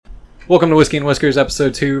Welcome to Whiskey and Whiskers,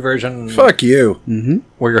 episode 2 version. Fuck you. Mm-hmm.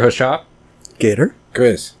 We're your host, Chop. Gator.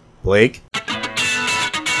 Chris. Blake.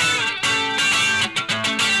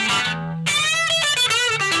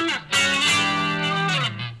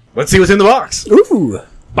 Let's see what's in the box. Ooh.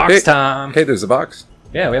 Box time. Hey, there's a box.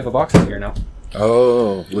 Yeah, we have a box in here now.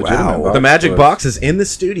 Oh, legitimate box. The magic box is in the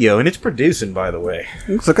studio, and it's producing, by the way.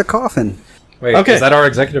 Looks like a coffin. Wait, Okay. is that our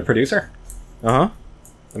executive producer? Uh-huh.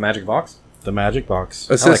 The Magic Box? The magic box.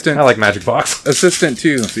 Assistant. I like Magic Box. Assistant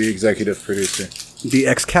to the executive producer. The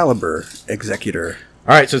Excalibur executor.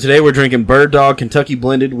 All right, so today we're drinking Bird Dog Kentucky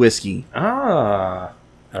Blended Whiskey. Ah,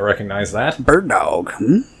 I recognize that. Bird dog.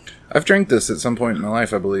 Hmm? I've drank this at some point in my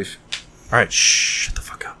life, I believe. All right, shut the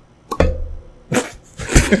fuck up.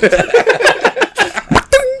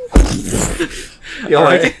 You all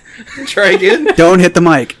right? Try again? Don't hit the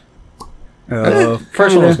mic. Oh,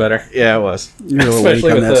 First one was better. Yeah, it was. you're a little Especially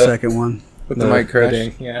weak on with that the- second one. With the mic crash.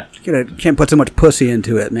 ding, yeah. You can't put so much pussy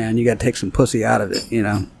into it, man. You gotta take some pussy out of it, you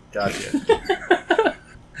know. Gotcha.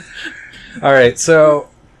 All right, so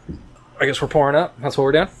I guess we're pouring up. That's what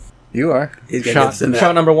we're doing. You are. He's gotta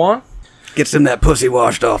Shot number 1. get some of that pussy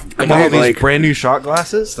washed off. All Come on, these Blake. brand new shot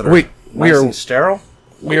glasses that are Wait, we nice are- and sterile.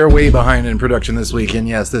 We are way behind in production this week, and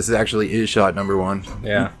yes, this actually is shot number 1.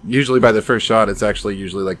 Yeah. Usually by the first shot, it's actually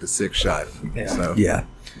usually like the 6th shot. Yeah. So.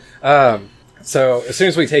 Yeah. So as soon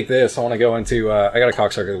as we take this, I want to go into. I got a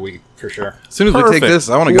cocksucker of the week for sure. As soon as we Perfect. take this,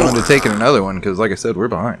 I want to go into taking another one, because like I said, we're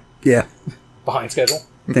behind. Yeah. Behind schedule.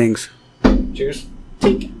 Things. Cheers.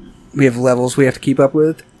 We have levels we have to keep up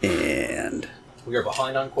with, and We are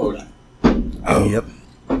behind on quota. yep.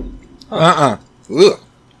 Ugh.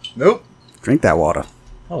 Nope. Drink that water.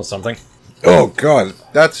 That was something. Oh, God.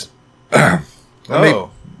 That's... that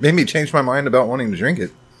Oh. made me change my mind about wanting to drink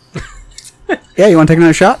it. Yeah, you want to take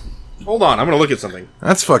another shot? Hold on, I'm going to look at something.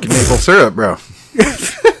 That's fucking maple syrup, bro.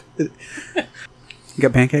 You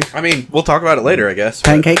got pancakes? I mean, we'll talk about it later, I guess. but-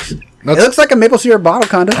 Pancakes? It That's- looks like a maple syrup bottle,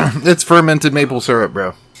 kinda. It's fermented maple syrup,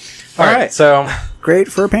 bro. All right. So Great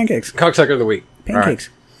for pancakes. cocksucker of the week. Pancakes.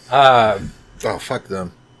 Oh, fuck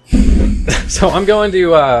them. So I'm going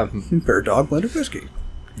to. Bird dog blended whiskey.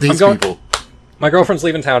 These going- people. My girlfriend's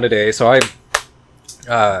leaving town today, so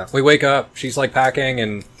we wake up. She's like packing,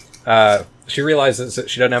 and she realizes that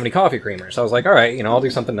she doesn't have any coffee creamers. So I was like, all right, I'll do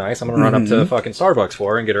something nice. I'm gonna run up to fucking Starbucks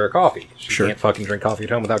for her and get her a coffee. She Sure. can't fucking drink coffee at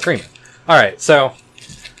home without creamer. All right, so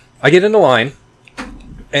I get in the line,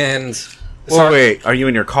 and Wait, are you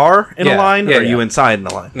in your car in Yeah, a line, yeah, or are you yeah. inside in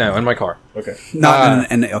the line? no, in my car. Okay.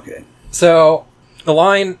 Okay. So the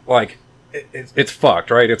line, like, it's fucked,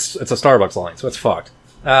 right? It's a Starbucks line, so it's fucked.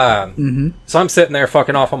 So I'm sitting there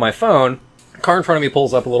fucking off on my phone. Car in front of me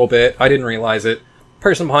pulls up a little bit. I didn't realize it.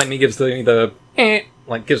 Person behind me gives gives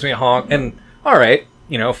me a honk, and all right,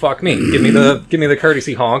 fuck me. Give me the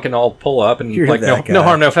courtesy honk, and I'll pull up and You're like that no guy.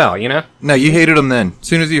 harm, no foul, No, you hated them then. As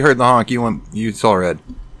soon as you heard the honk, you saw red.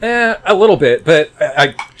 A little bit, but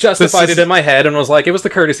I justified it in my head and was like, it was the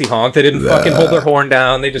courtesy honk. They didn't fucking hold their horn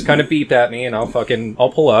down. They just kind of beeped at me, and I'll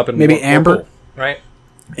pull up and Maybe we'll amber? pull, right?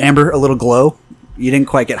 Amber, a little glow. You didn't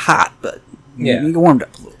quite get hot, but Yeah. you warmed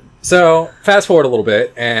up a little. So fast forward a little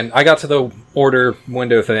bit, and I got to the order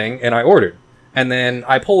window thing, and I ordered, and then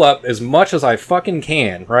I pull up as much as I fucking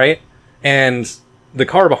can, right? And the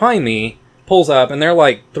car behind me pulls up, and they're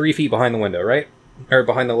like 3 feet behind the window, right? Or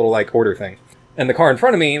behind the little like order thing. And the car in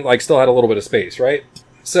front of me, like, still had a little bit of space, right?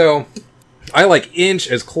 So I, like, inch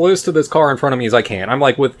as close to this car in front of me as I can. I'm,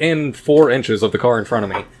 like, within 4 inches of the car in front of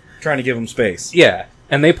me. Trying to give them space. Yeah.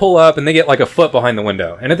 And they pull up, and they get, like, a foot behind the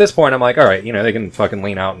window. And at this point, I'm like, all right, they can fucking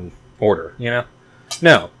lean out and order,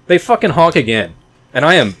 No. They fucking honk again. And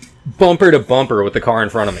I am bumper to bumper with the car in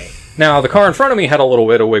front of me. Now, the car in front of me had a little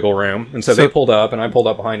bit of wiggle room, and so they pulled up, and I pulled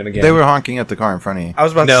up behind them again. They were honking at the car in front of you. I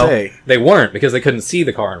was about No, to say. they weren't, because they couldn't see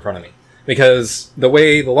the car in front of me. Because the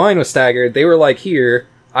way the line was staggered, they were like here,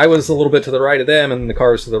 I was a little bit to the right of them, and the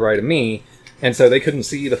car was to the right of me, and so they couldn't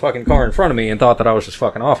see the fucking car in front of me and thought that I was just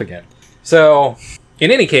fucking off again. So,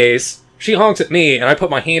 in any case, she honks at me, and I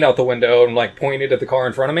put my hand out the window and, like, pointed at the car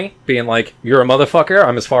in front of me, being like, you're a motherfucker,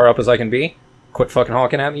 I'm as far up as I can be. Quit fucking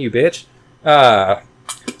honking at me, you bitch.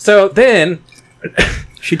 So then...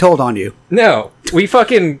 She told on you. No, she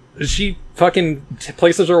fucking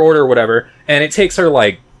places her order or whatever, and it takes her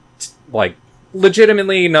like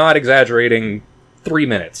legitimately, not exaggerating, 3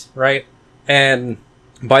 minutes, right? And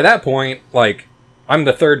by that point, like, I'm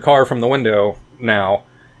the third car from the window now,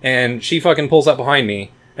 and she fucking pulls up behind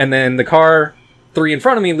me, and then the car 3 in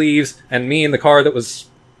front of me leaves, and me and the car that was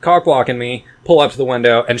cock blocking me pull up to the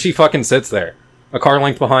window, and she fucking sits there, a car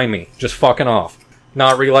length behind me, just fucking off,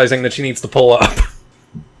 not realizing that she needs to pull up.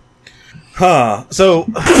 So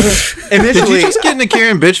Did initially, you just get in a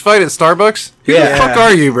Karen bitch fight at Starbucks? Who Yeah. the fuck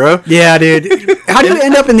are you, bro? Yeah, dude. How do you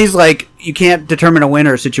end up in these, like, you can't determine a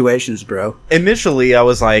winner situations, bro? initially I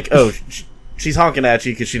was like, oh, she's honking at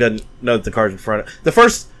you because she doesn't know that the car's in front of the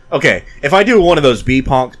first. Okay, if I do one of those beep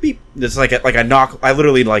honks, beep, it's like I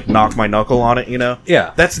literally like knock my knuckle on it, you know?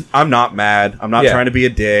 Yeah. I'm not mad. I'm not Yeah. trying to be a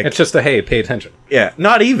dick. It's just a hey, pay attention. Yeah,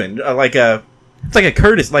 not even it's like a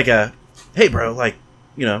courtesy, like a hey, bro, like,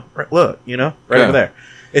 you know, look, you know, right Yeah. over there.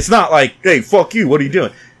 It's not like, hey, fuck you, what are you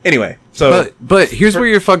doing? Anyway, so But here's where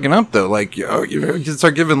you're fucking up though. Like you can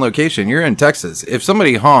start giving location. You're in Texas. If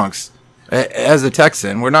somebody honks as a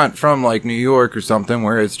Texan, we're not from like New York or something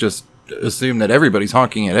where it's just assume that everybody's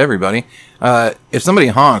honking at everybody. If somebody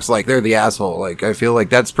honks, like they're the asshole. Like I feel like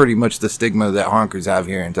that's pretty much the stigma that honkers have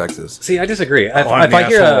here in Texas. See, I disagree. I'm If the I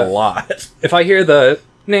hear asshole a lot. if I hear the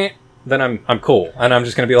nah, then I'm cool, and I'm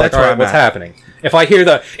just gonna be like, That's all where right, I'm what's at. happening? If I hear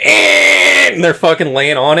the and they're fucking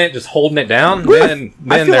laying on it, just holding it down, then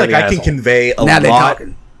I feel they're like the I can asshole. convey a Now they're lot.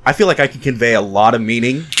 talking. I feel like I can convey a lot of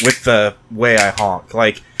meaning with the way I honk.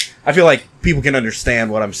 Like, I feel like people can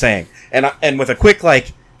understand what I'm saying, and with a quick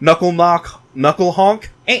like knuckle honk,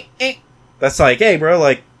 that's like, hey, bro,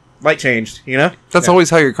 like light changed, you know. That's always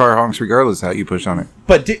how your car honks, regardless of how you push on it.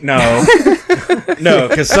 But no, no,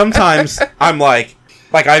 because sometimes I'm like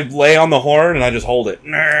I lay on the horn and I just hold it,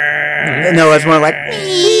 No, it's more like,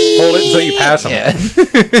 Hold it until you pass them.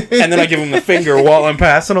 and then I give them the finger while I'm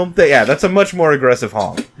passing them. Yeah, that's a much more aggressive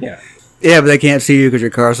honk. Yeah. yeah, but they can't see you because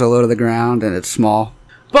your car's so low to the ground and it's small.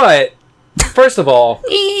 But first of all,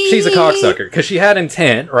 she's a cocksucker because she had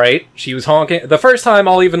intent, right? She was honking. The first time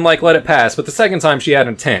I'll even like let it pass, but the second time she had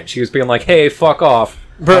intent. She was being like, "Hey, fuck off!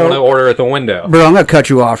 Bro. I want to order at the window." Bro, I'm going to cut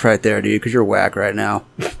you off right there, dude, because you're whack right now.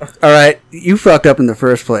 All right, you fucked up in the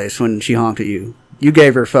first place when she honked at you. You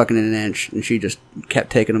gave her fucking an inch, and she just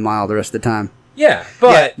kept taking a mile the rest of the time. Yeah,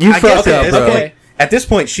 but You I guess fucked up, at this bro. point- At this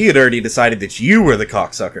point, she had already decided that you were the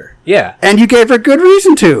cocksucker. yeah. And you gave her good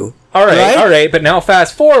reason to. All right, Right? all right, but now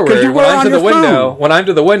fast 'Cause forward you when were I'm on to the your window. phone. When I'm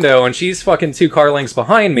to the window and she's fucking 2 car lengths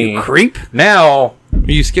behind me. Creep. Now,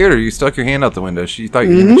 You scared her. You stuck your hand out the window. She thought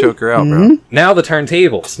you were gonna choke her out, bro. now the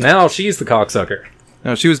turntables. Now she's the cocksucker.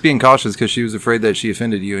 No, she was being cautious because she was afraid that she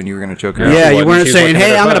offended you and you were gonna choke her out. Yeah, you wasn't. weren't She's saying, looking at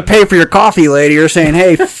hey, her I'm going to phone. pay for your coffee, lady. You're saying,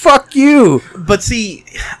 hey, fuck you. But see,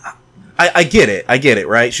 I get it. I get it,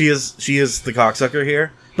 right? She is the cocksucker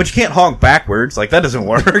here. But you can't honk backwards. Like, that doesn't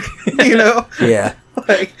work. You know? Yeah.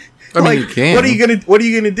 Like, I mean, you can. What are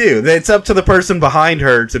you gonna do? It's up to the person behind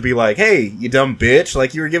her to be like, hey, you dumb bitch.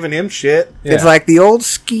 Like, you were giving him shit. It's Yeah. like the old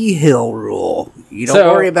ski hill rule. You don't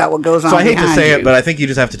So- worry about what goes on So I hate to behind say you. it, but I think you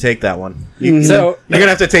just have to take that one. So, You're gonna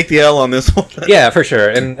have to take the L on this one. yeah, for sure,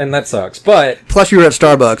 and that sucks. But Plus, you were at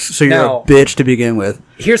Starbucks, so you're Now- a bitch to begin with.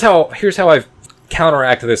 here's how I've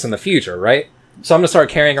counteracted this in the future, right? So I'm gonna start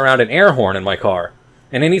carrying around an air horn in my car,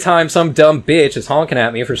 and anytime some dumb bitch is honking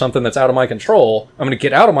at me for something that's out of my control, I'm gonna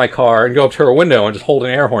get out of my car and go up to her window and just hold an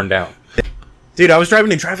air horn down. Dude, I was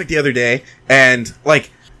driving in traffic the other day, and, like,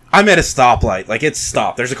 I'm at a stoplight. Like, it's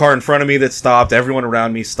stopped. There's a car in front of me that stopped. Everyone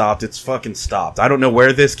around me stopped. It's fucking stopped. I don't know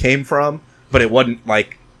where this came from, but it wasn't,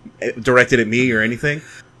 like, directed at me or anything.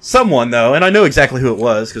 Someone, though, and I know exactly who it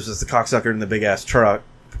was, because it was the cocksucker in the big-ass truck.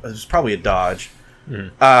 It was probably a Dodge.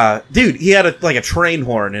 Dude, he had, a train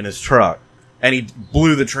horn in his truck, and he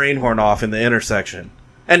blew the train horn off in the intersection.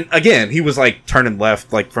 And, again, he was, like, turning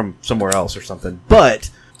left, like, from somewhere else or something. But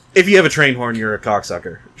if you have a train horn, you're a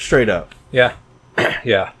cocksucker. Straight up. Yeah,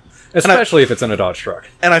 yeah. Especially if it's in a Dodge truck.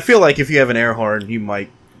 And I feel like if you have an air horn,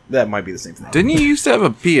 that might be the same thing. Didn't you used to have a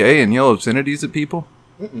PA and yell obscenities at people?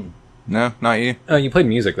 No, not you. You played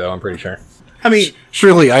music though, I'm pretty sure. I mean,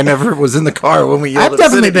 Surely I never was in the car when we yelled I've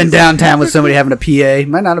definitely been obscenities. downtown with somebody having a PA.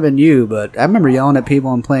 Might not have been you, but I remember yelling at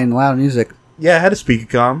people and playing loud music. yeah, I had a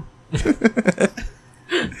speakercom.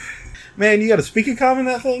 Man, you got a speakercom in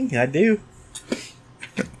that thing? I do.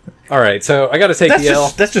 All right, so I got to take That's the L.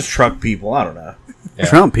 that's just truck people. I don't know. Yeah.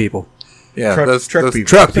 Trump people. Yeah, Truck that's people.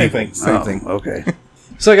 Truck Same people. thing. Same thing. Okay.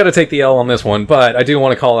 So I got to take the L on this one, but I do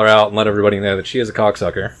want to call her out and let everybody know that she is a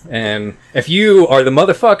cocksucker. And if you are the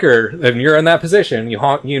motherfucker and you're in that position, you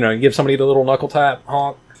honk, you give somebody the little knuckle tap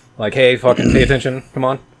honk, like, hey, fucking pay attention, come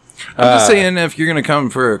on. I'm just saying, if you're gonna come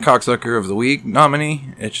for a cocksucker of the week nominee,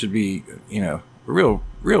 it should be, a real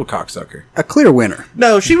cocksucker. A clear winner.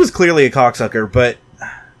 No, she was clearly a cocksucker, but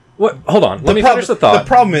What? Hold on, let me prob- finish the thought. The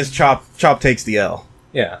problem is Chop takes the L.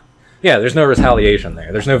 Yeah. Yeah, there's no retaliation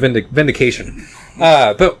there. There's no vindication.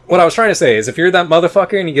 But what I was trying to say is, if you're that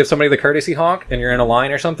motherfucker and you give somebody the courtesy honk and you're in a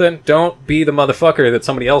line or something, don't be the motherfucker that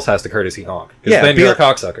somebody else has to courtesy honk. Because then you're a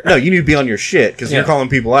cocksucker. No, you need to be on your shit because you're calling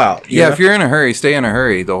people out. Yeah, if you're in a hurry, stay in a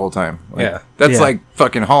hurry the whole time. Like, Yeah. That's Yeah. like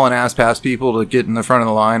fucking hauling ass past people to get in the front of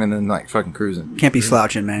the line and then like fucking cruising. Can't be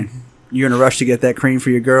slouching, man. You're in a rush to get that cream for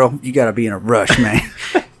your girl. You gotta be in a rush, man.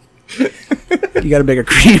 You gotta make a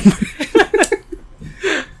cream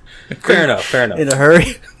Fair enough. in a hurry.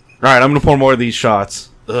 All right, I'm gonna pour more of these shots.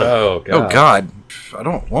 Oh, God. Oh God, I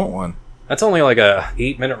don't want one. That's only like a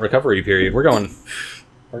 8-minute recovery period. We're going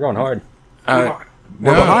hard. We're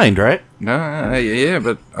No, behind, right? No, yeah,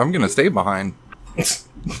 but I'm gonna stay behind.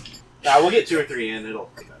 We'll get 2 or 3 in. It'll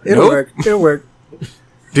Nope. work. It'll work.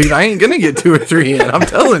 Dude, I ain't gonna get 2 or 3 in. I'm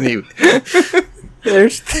telling you.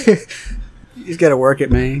 There's. You just gotta work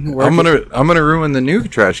it, man. Work I'm it. gonna ruin the new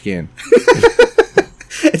trash can.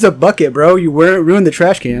 It's a bucket, bro. You ruined the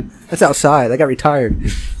trash can. That's outside. That got retired.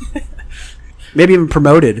 Maybe even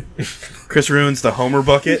promoted. Chris ruins the Homer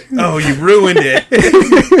bucket. Oh, you ruined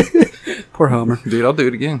it. Poor Homer. Dude, I'll do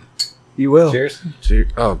it again. You will. Cheers.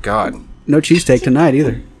 Oh God. No cheesesteak tonight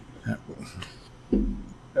either.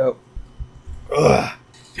 Oh.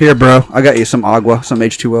 Here, bro. I got you some agua, some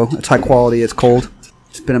H2O. It's high quality. It's cold.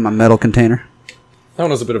 It's been in my metal container. That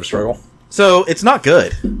one was a bit of a struggle. So it's not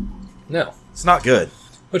good. No. It's not good.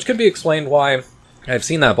 Which could be explained why I've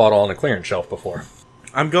seen that bottle on a clearance shelf before.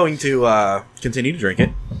 I'm going to continue to drink it,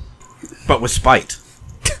 but with spite.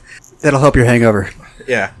 That'll help your hangover.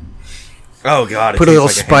 Yeah. Oh God. Put a little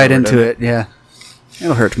spite into it. Yeah.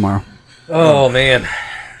 It'll hurt tomorrow. Oh, man.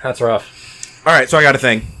 That's rough. All right, so I got a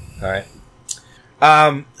thing. All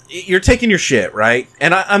right. You're taking your shit, right?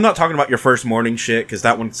 And I'm not talking about your first morning shit because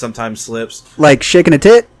that one sometimes slips. Like shaking a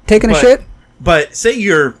tit? Taking a But- shit? But say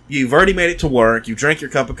you've already made it to work, you drank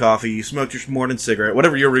your cup of coffee, you smoked your morning cigarette,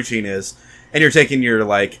 whatever your routine is, and you're taking your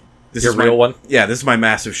this Your is my, real one? Yeah, this is my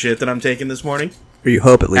massive shit that I'm taking this morning Or you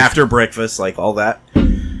hope at least. after breakfast, like all that.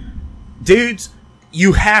 Dudes,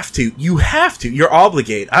 you have to. You're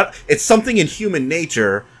obligated. It's something in human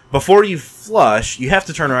nature. Before you flush, you have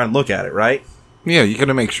to turn around and look at it, right? Yeah, you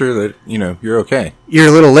gotta make sure that you're okay. You're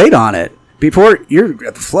a little late on it. Before you're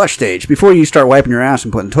at the flush stage, before you start wiping your ass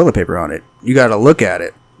and putting toilet paper on it, you got to look at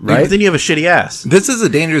it, right? But then you have a shitty ass. This is a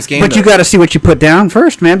dangerous game. But you got to see what you put down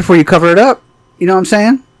first, man, before you cover it up. You know what I'm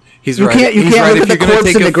saying? He's You right. can't He's look right. at If the you're gonna corpse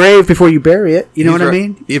take in the grave before you bury it. You know he's what I right.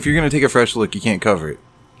 mean? If you're gonna take a fresh look, you can't cover it.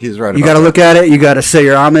 He's right. You about got to that. look at it. You got to say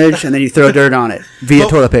your homage, and then you throw dirt on it via Well-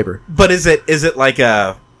 toilet paper. But is it like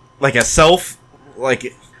a self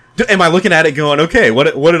like? Am I looking at it going, okay, what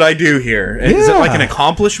did I do here? Is it like an Yeah.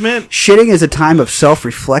 accomplishment, Shitting is a time of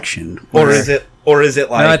self-reflection. or where- is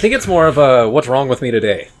it like? No, I think it's more of a what's wrong with me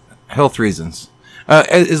today. Health reasons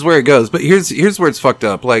is where it goes. But here's where it's fucked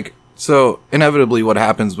up. Like, so inevitably, what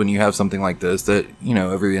happens when you have something like this that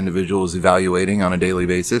every individual is evaluating on a daily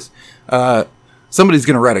basis? Somebody's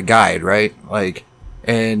gonna write a guide, right? Like,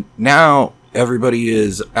 and now everybody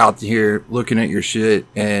is out here looking at your shit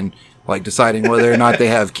and like deciding whether or not they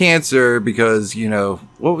have cancer because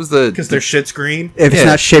what was the because their shit's green. if it's yeah.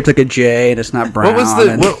 not shaped like a J and it's not brown. what was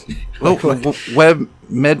the and- web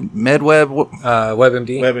medweb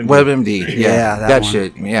WebMD. WebMD? Yeah, that that one.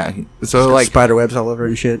 shit. Yeah. So like spider webs all over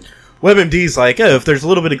and shit. WebMD's like, oh, if there's a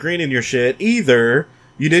little bit of green in your shit, either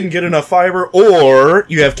you didn't get enough fiber or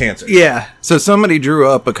you have cancer. Yeah. So somebody drew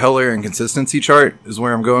up a color and consistency chart is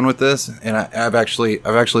where I'm going with this, and I've actually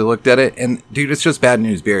looked at it, and dude, it's just bad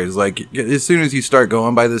news bears. Like as soon as you start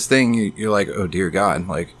going by this thing, you're like, oh dear God,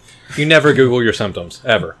 like You never Google your symptoms,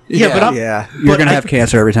 ever. Yeah, but I'm, Yeah. You're going to have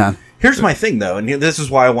cancer every time. here's my thing though, and this is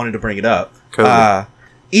why I wanted to bring it up. COVID.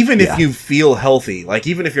 Even Yeah. if you feel healthy, like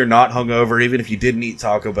even if you're not hungover, even if you didn't eat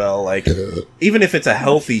Taco Bell, like even if it's a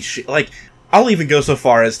healthy shit, like I'll even go so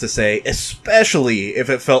far as to say, especially if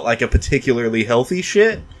it felt like a particularly healthy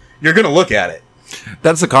shit, you're gonna look at it.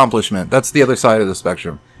 that's accomplishment. That's the other side of the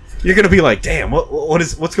spectrum. You're gonna be like, damn,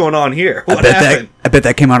 what's going on here? What I bet happened?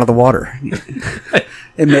 that came out of the water.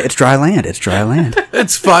 It's dry land. It's dry land.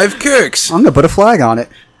 It's 5 Kirks. I'm gonna put a flag on it.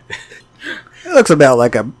 It looks about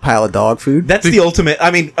like a pile of dog food. That's the ultimate.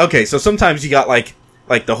 I mean, okay, so sometimes you got like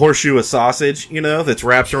the horseshoe of sausage, that's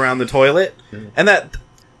wraps around the toilet, and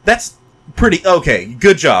that's pretty okay.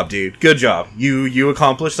 Good job, dude. Good job. You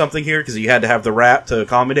accomplished something here because you had to have the wrap to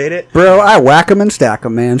accommodate it. Bro, I whack 'em and stack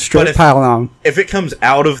 'em, man. But Straight if- pile on. If it comes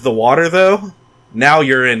out of the water though, now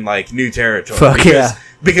you're in like new territory. Fuck because, yeah.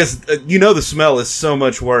 Because the smell is so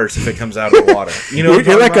much worse if it comes out of the water. You know,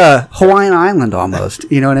 You're like a Hawaiian island almost.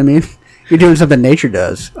 You know what I mean? You're doing something nature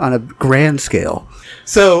does on a grand scale.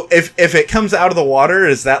 So if it comes out of the water,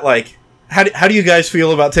 is that like how do you guys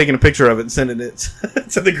feel about taking a picture of it and sending it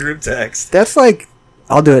to the group text? That's like,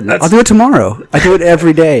 I'll do it. I'll do it tomorrow. I do it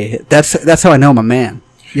every day. That's how I know I'm a man.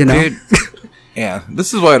 You know. Dude, yeah,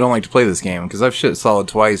 this is why I don't like to play this game, because I've shit solid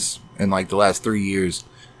twice in like the last 3 years,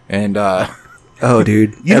 and Oh,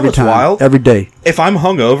 dude. You know every what's time, wild? Every day. If I'm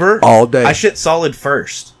hungover All day. I shit solid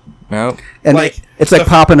first. no, And Like, it's like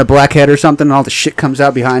popping a blackhead or something, and all the shit comes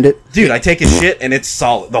out behind it. Dude, I take a shit and it's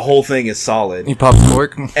solid. The whole thing is solid. you pop the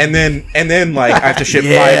cork. And then like I have to shit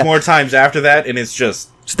Yeah. 5 more times after that, and it's just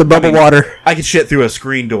It's the bubble water. I could shit through a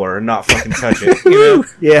screen door and not fucking touch it. You know?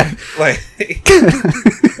 Yeah. Like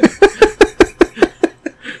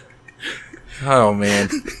Oh man,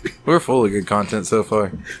 we're full of good content so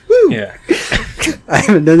far. Yeah, I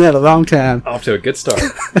haven't done that in a long time. off to a good start.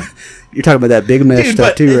 You're talking about that big mesh dude, stuff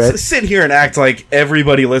but too, right? sit here and act like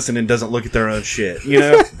everybody listening doesn't look at their own shit. You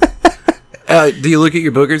know? Do you look at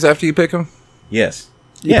your boogers after you pick them? Yes.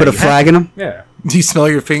 You put a flag in them? Yeah, Do you smell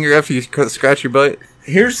your finger after you scratch your butt?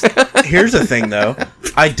 Here's the thing though.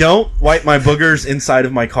 I don't wipe my boogers inside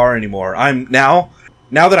of my car anymore. I'm now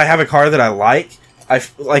that I have a car that I like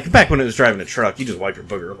back when it was driving a truck, you just wipe your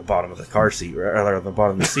booger on the bottom of the car seat, right? Or on the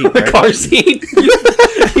bottom of the seat, right? car seat.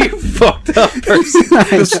 You fucked up person.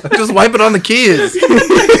 Just wipe it on the kids.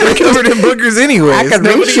 They're covered in boogers anyways. I can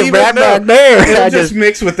Nobody reach you even right know. back there. It'll I just just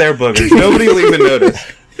mix with their boogers. Nobody will even notice.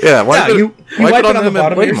 Yeah, wipe Yeah, it, you wipe it on the them and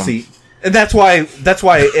bottom of blame your them. seat. And that's why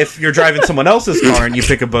if you're driving someone else's car and you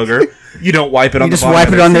pick a booger, you don't wipe it on you the just bottom wipe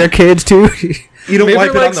of it their on their seat. kids too. You don't Maybe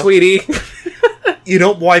wipe it like on the sweetie. you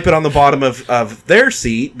don't wipe it on the bottom of their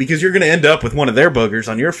seat because you're going to end up with one of their boogers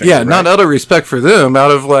on your finger. Yeah, right? not out of respect for them, out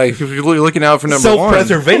of like if you're looking out for number one.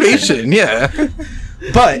 Self-preservation. Yeah.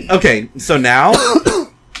 But okay, so now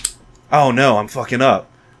oh no, I'm fucking up.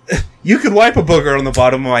 You could wipe a booger on the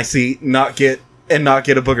bottom of my seat and not get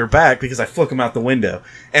a booger back because I flick them out the window.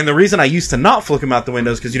 And the reason I used to not flick them out the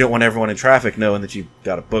window is because you don't want everyone in traffic knowing that you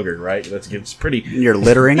got a booger, right? It's pretty. You're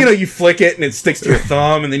littering. You know, you flick it and it sticks to your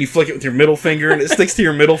thumb, and then you flick it with your middle finger and it sticks to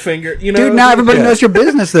your middle finger. You know, Dude, now everybody Yeah. knows your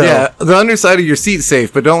business though. Yeah, the underside of your seat's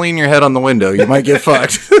safe, but don't lean your head on the window. You might get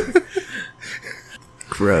fucked.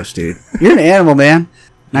 Gross, dude. You're an animal, man.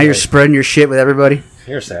 Now you're spreading your shit with everybody.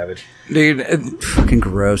 You're a savage. Dude, Fucking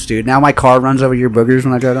gross, dude. Now my car runs over your boogers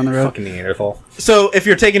when I drive down the road. Fucking Neanderthal. So if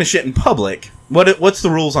you're taking a shit in public, what's the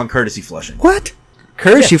rules on courtesy flushing? What?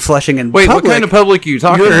 Courtesy flushing in wait, public? what kind of public are you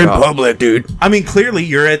talking You're in about? public, dude. I mean, clearly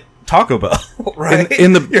you're at Taco Bell, right?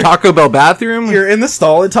 In the Taco Bell bathroom? You're in the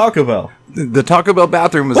stall at Taco Bell. The Taco Bell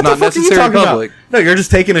bathroom is What not the fuck are you necessarily talking public. about? No, you're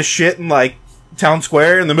just taking a shit in like Town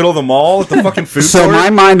Square in the middle of the mall at the fucking food So store. my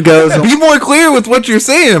mind goes. Be more clear with what you're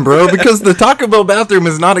saying, bro, because the Taco Bell bathroom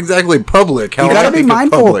is not exactly public. How You gotta I be think of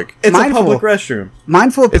mindful. public. It's mindful. a public restroom.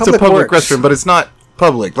 Mindful of It's public a public works. restroom, but it's not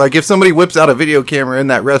public. Like if somebody whips out a video camera in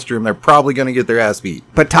that restroom, they're probably going to get their ass beat.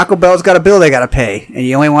 But Taco Bell's got a bill they gotta pay, and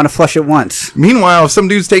you only want to flush it once. Meanwhile, if some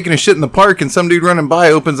dude's taking a shit in the park and some dude running by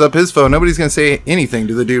opens up his phone, nobody's going to say anything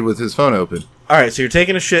to the dude with his phone open. All right, so you're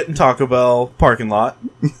taking a shit in Taco Bell parking lot.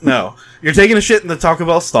 No, you're taking a shit in the Taco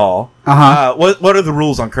Bell stall. Uh-huh. What are the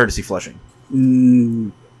rules on courtesy flushing?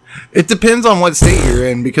 It depends on what state you're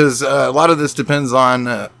in, because a lot of this depends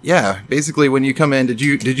on, basically when you come in, did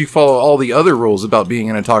you follow all the other rules about being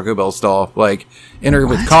in a Taco Bell stall? Like, enter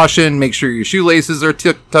with caution, make sure your shoelaces are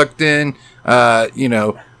tucked in,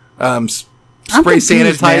 spray confused,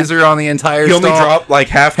 sanitizer on the entire You stall. only drop like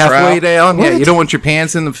halfway halfway down. Yeah, What? you don't want your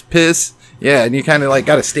pants in the piss. Yeah, and you kind of like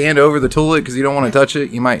got to stand over the toilet because you don't want to touch it.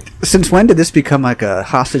 You might. Since when did this become like a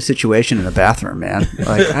hostage situation in the bathroom, man?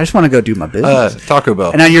 Like, I just want to go do my business. Taco Bell.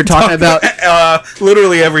 And now you're talking about.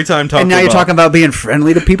 literally every time Taco And now Bell. you're talking about being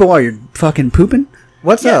friendly to people while you're fucking pooping.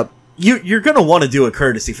 What's up? You're gonna want to do a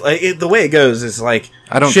courtesy. The way it goes is like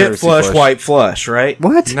I don't shit courtesy flush, flush. wipe flush, right?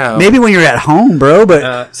 What? No. Maybe when you're at home, bro.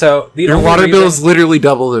 But So the Your only water reason, bill is literally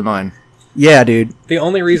double than mine. yeah, dude. the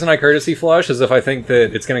only reason I courtesy flush is if I think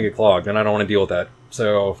that it's going to get clogged, and I don't want to deal with that.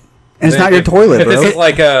 So, And it's then not your if- toilet, if bro. This is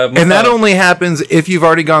like a, And that only happens if you've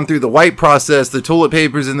already gone through the wipe process, the toilet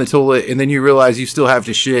paper's in the toilet, and then you realize you still have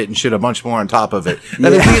to shit and shit a bunch more on top of it.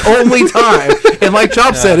 That is the only time. And like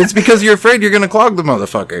Chop said, it's because you're afraid you're going to clog the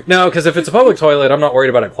motherfucker. No, because if it's a public toilet, I'm not worried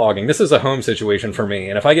about it clogging. This is a home situation for me,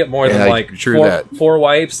 and if I get more Yeah, than like true that. four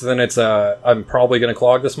wipes, then it's I'm probably going to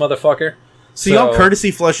clog this motherfucker. So you don't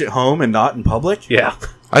courtesy flush at home and not in public? Yeah.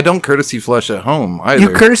 I don't courtesy flush at home either. You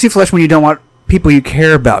courtesy flush when you don't want people you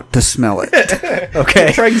care about to smell it.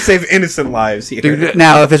 Okay. Trying to save innocent lives here. Dude,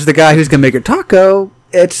 Now, if it's the guy who's gonna make your taco,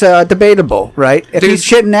 it's debatable, right? If Dude. he's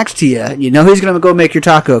shitting next to you, you know he's going to go make your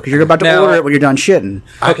taco because you're about to Now- order it when you're done shitting.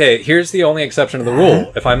 Okay, here's the only exception to the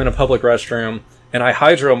rule. If I'm in a public restroom and I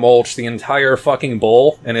hydro mulch the entire fucking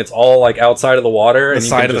bowl and it's all like outside of the water The and you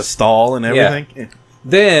side can of the just, stall and everything.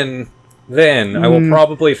 then I will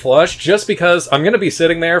probably flush just because I'm going to be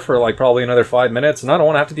sitting there for like probably another 5 minutes and I don't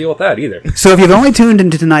want to have to deal with that either. So if you've only tuned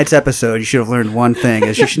into tonight's episode, you should have learned one thing: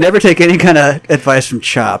 is you should never take any kind of advice from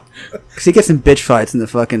Chop, because he gets in bitch fights in the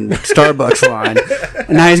fucking Starbucks line,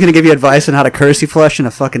 and now he's going to give you advice on how to courtesy flush in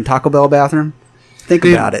a fucking Taco Bell bathroom. Think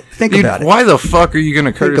about it. Think Dude, about it. why the fuck are you going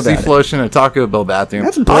to courtesy about it. flush in a Taco Bell bathroom?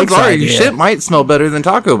 That's Blake's Odds are your idea. shit might smell better than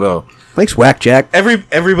Taco Bell. Blake's whack, Jack.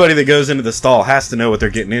 Everybody that goes into the stall has to know what they're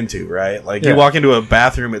getting into, right? Like, Yeah. you walk into a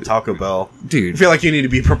bathroom at Taco Bell, Dude. I feel like you need to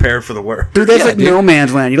be prepared for the work. Dude, that's Yeah, like dude. no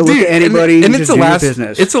man's land. You don't look Dude, at anybody. and you it's just a do your last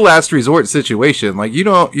business. it's a last resort situation. Like you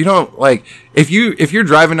don't like if you're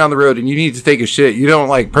driving down the road and you need to take a shit, you don't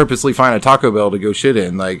like purposely find a Taco Bell to go shit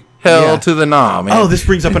in. Like hell Yeah. to the nah, man. Oh, this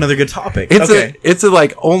brings up another good topic. It's okay. it's a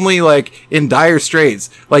like only like in dire straits.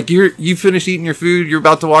 Like you finish eating your food, you're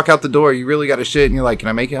about to walk out the door, you really got to shit, and you're like, can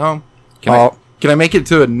I make it home? Can I make it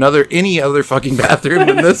to any other fucking bathroom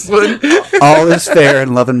than this one? All is fair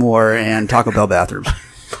in Love and War and Taco Bell bathrooms.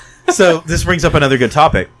 So this brings up another good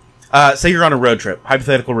topic. Say you're on a road trip,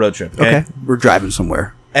 hypothetical road trip, Okay, we're driving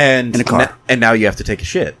somewhere. and In a car. and now you have to take a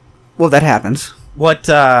shit. Well, that happens. What's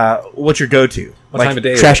your go-to? What time of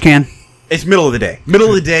day? Trash can. It's middle of the day. Middle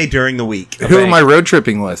of the day during the week. Who am I road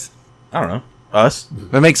tripping with? I don't know. Us.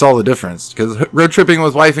 That makes all the difference because road tripping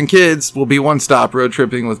with wife and kids will be one stop. Road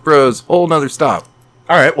tripping with bros, whole nother stop.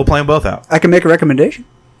 All right, we'll play them both out. I can make a recommendation.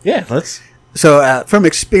 Yeah, let's. So, from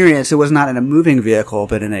experience, it was not in a moving vehicle,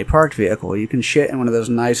 but in a parked vehicle. You can shit in one of those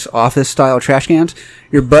nice office-style trash cans.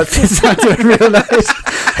 Your butt fits onto it real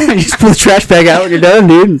nice. And you just pull the trash bag out when you're done,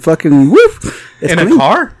 dude, and fucking woof. It's In clean. a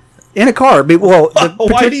car? In a car. Well,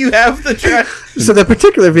 Why do you have the trash? so the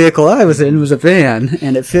particular vehicle I was in was a van,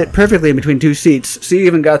 and it fit perfectly in between two seats. So you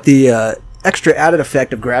even got the extra added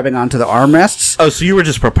effect of grabbing onto the armrests. Oh, so you were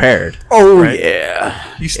just prepared. Oh, Right.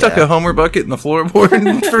 yeah. You stuck a Homer bucket in the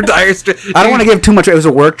floorboard for dire straits. I don't want to give too much. It was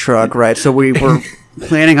a work truck, right? So we were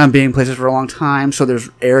planning on being places for a long time. So there's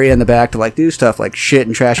area in the back to like do stuff like shit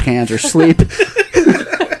in trash cans or sleep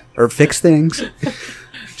or fix things.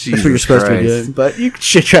 That's what you're supposed to be doing. But you can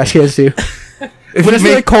shit trash cans too. When it's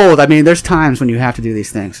really cold, I mean, there's times when you have to do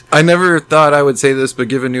these things. I never thought I would say this, but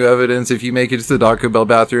given new evidence, if you make it to the Taco Bell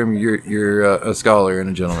bathroom, you're a scholar and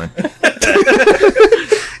a gentleman.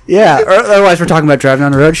 Yeah. Or otherwise, we're talking about driving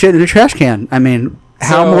on the road, shit in a trash can. I mean,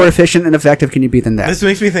 how So- more efficient and effective can you be than that? This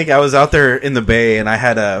makes me think I was out there in the bay and I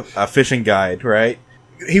had a fishing guide, right?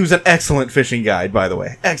 He was an excellent fishing guide, by the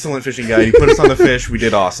way. Excellent fishing guide. He put us on the fish. We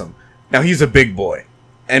did awesome. Now, he's a big boy.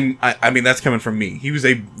 And, I mean, that's coming from me. He was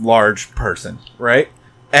a large person, right?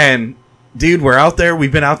 And, dude, we're out there.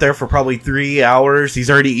 We've been out there for probably 3 hours. He's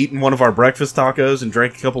already eaten one of our breakfast tacos and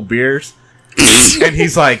drank a couple beers. And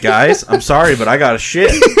he's like, guys, I'm sorry, but I got to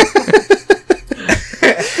shit.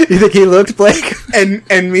 You think he looked, Blake? And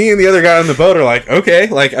me and the other guy on the boat are like, okay.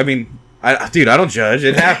 Like, I mean, dude, I don't judge.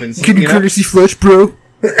 It happens. Can you know? courtesy flush, bro?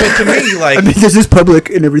 But to me, like, I mean, this is public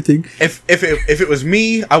and everything. if it was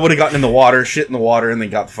me, I would have gotten in the water, shit in the water, and then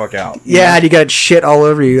got the fuck out. Yeah, and you got shit all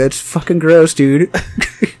over you. That's fucking gross, dude.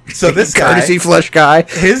 So this guy, Courtesy flush guy,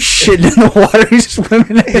 his shit in the water, he's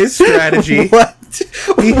swimming in his strategy. What?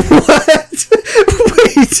 What?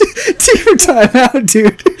 Wait, take your time out,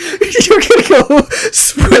 dude. You're gonna go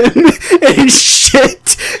swim in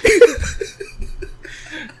shit.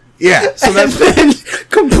 Yeah. So And that's then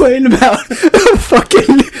complain about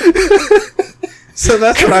fucking so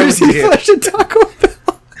that's what I would courtesy do. flush at Taco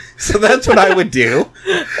Bell. So that's what I would do.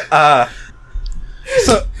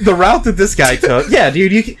 So the route that this guy took, yeah,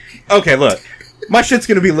 dude. Okay, look, my shit's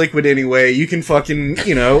gonna be liquid anyway. You can fucking,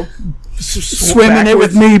 Swim in it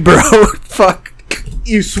with me, bro. Fuck.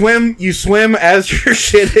 You swim as you're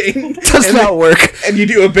shitting. Does and not then- work. And you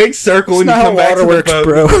do a big circle and you not come how back to water the works, boat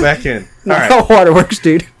bro. and go back in. All Not right. how water works,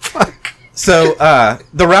 dude. Fuck. So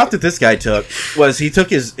the route that this guy took was he took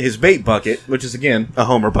his bait bucket, which is again a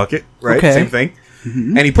Homer bucket, right? Okay. Same thing,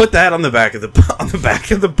 and he put that on the back of the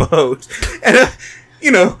boat, and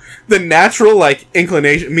the natural like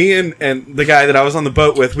inclination. Me and the guy that I was on the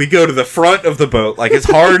boat with, we go to the front of the boat like as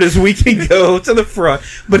hard as we can go to the front,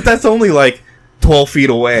 but that's only like 12 feet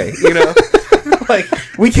away, like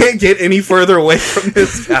we can't get any further away from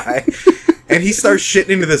this guy. And he starts shitting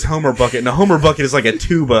into this Homer bucket, and a Homer bucket is like a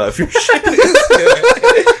tuba. If you're shitting into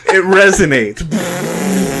it, it resonates.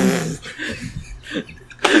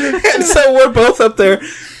 And so we're both up there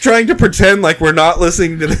trying to pretend like we're not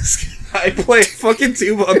listening to this I play a fucking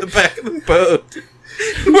tube on the back of the boat.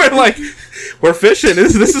 We're fishing.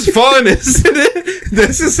 This is fun, isn't it?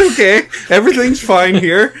 This is okay. Everything's fine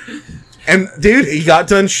here. And dude, he got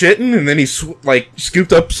done shitting, and then he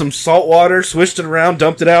scooped up some salt water, swished it around,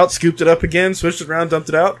 dumped it out, scooped it up again, swished it around, dumped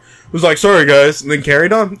it out. Was like, sorry guys, and then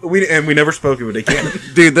carried on. We never spoke of it again.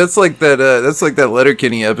 Dude, that's like that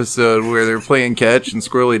Letterkenny episode where they're playing catch and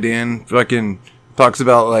Squirrely Dan fucking talks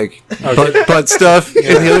about like butt stuff, and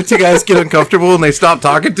the other two guys get uncomfortable and they stop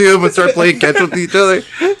talking to him and start playing catch with each other.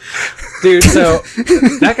 Dude, so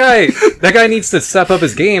that guy needs to step up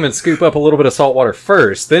his game and scoop up a little bit of salt water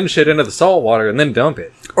first, then shit into the salt water, and then dump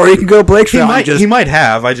it. Or you can go Blake's route. He might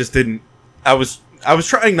have. I just didn't. I was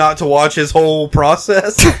trying not to watch his whole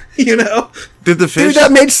process. You know. Did the fish? Dude,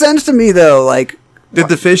 that made sense to me though. Like, did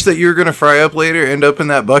the fish that you were gonna fry up later end up in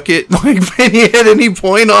that bucket? Like, when he had any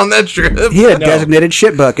point on that trip? he had a designated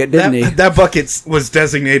shit bucket, didn't he? That bucket was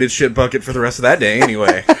designated shit bucket for the rest of that day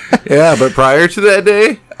anyway. Yeah, but prior to that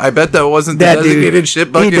day, I bet that wasn't the designated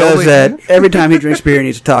shit bucket. He does only. that every time he drinks beer and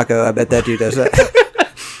eats a taco. I bet that dude does that.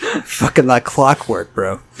 Fucking like clockwork,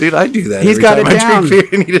 bro. Dude, I do that. He's every got it time I down.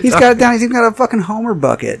 drink beer and eat a He's taco. got it down. He's even got a fucking Homer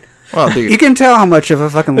bucket. Well, dude, You can tell how much of a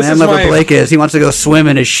fucking This is landlubber my- Blake is. He wants to go swim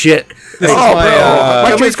in his shit. This is my, Why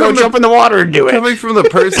don't you just go coming from jump in the water and do it? coming from the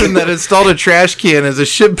person that installed a trash can as a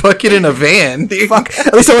shit bucket in a van. Dude. Fuck.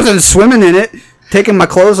 At least I wasn't swimming in it, taking my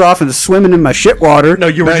clothes off and swimming in my shit water. No,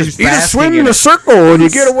 you were just You just basking swim in in a it. circle and you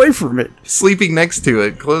get away from it. Sleeping next to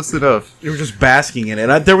it, close enough. You were just basking in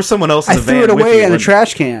it. There was someone else in I the van threw it with away you in a when-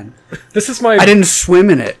 trash can. this is my I didn't swim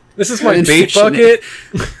in it. This is I my didn't bait fish in bucket.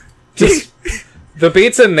 Just the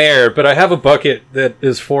bait's in there, but I have a bucket that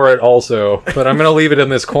is for it also. But I'm gonna leave it in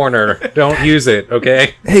this corner. Don't use it,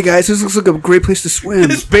 okay? Hey guys, this looks like a great place to swim.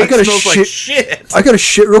 This bait I gotta smells shit. like shit. I gotta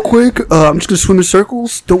shit real quick. I'm just gonna swim in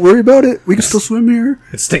circles. Don't worry about it. We can still swim here.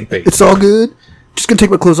 It's stink bait. It's all good. Just gonna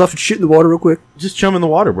take my clothes off and shit in the water real quick. Just chum in the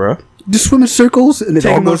water, bro. Just swim in circles and it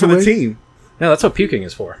all Taking one goes for the away. team. No, that's what puking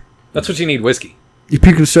is for. That's what you need whiskey. You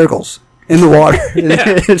puke in circles in the water.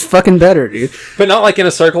 It's fucking better, dude. But not like in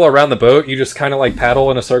a circle around the boat. You just kind of like paddle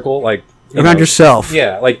in a circle, like you Around know. yourself.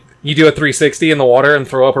 Yeah, like you do a 360 in the water and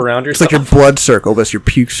throw up around It's yourself. like your blood circle, but it's your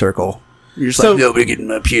puke circle. You're just So- like, nobody getting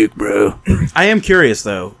my puke, bro. I am curious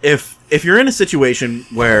though, if you're in a situation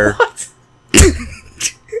where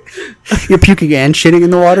You're puking and shitting in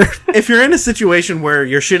the water. if you're in a situation where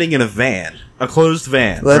you're shitting in a van, a closed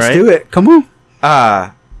van, Let's right? do it. Come on.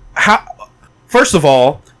 How? First of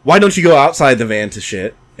all, why don't you go outside the van to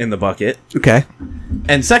shit in the bucket? Okay.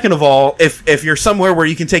 And second of all, if you're somewhere where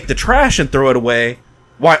you can take the trash and throw it away,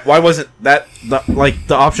 why wasn't that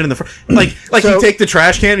the option in the front? Like So- you take the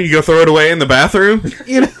trash can and you go throw it away in the bathroom,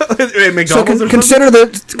 you know, at So McDonald's or something? consider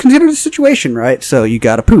the situation, right? So you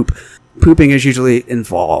gotta poop. Pooping is usually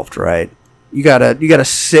involved, right? You gotta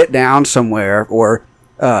sit down somewhere or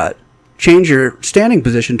change your standing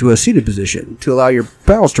position to a seated position to allow your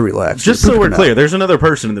bowels to relax. Just Your so poop we're to come clear, out. there's another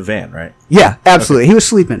person in the van, right? Yeah, absolutely. He was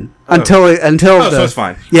sleeping until Oh, the, so it's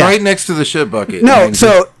fine. Yeah. Right next to the shit bucket. No, And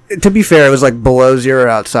so to be fair, it was like below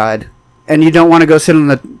zero outside, and you don't want to go sit on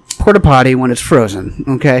the porta potty when it's frozen.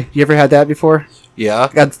 Okay, you ever had that before? yeah,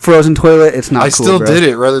 Got frozen toilet. It's not. I cool, still bro. did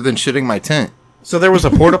it rather than shitting my tent. So there was a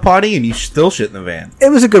porta potty and you still shit in the van. It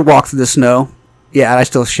was a good walk through the snow. Yeah, I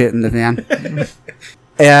still shit in the van.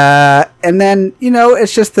 And then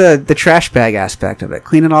it's just the trash bag aspect of it.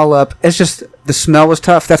 Clean it all up. It's just the smell was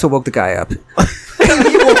tough. That's what woke the guy up.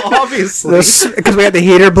 Well, obviously. Because we had the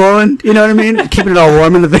heater blowing. You know what I mean? Keeping it all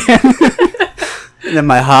warm in the van. And then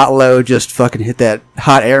my hot load just fucking hit that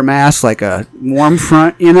hot air mass like a warm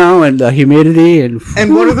front, and the humidity and.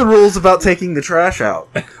 And what are the rules about taking the trash out?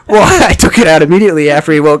 Well, I took it out immediately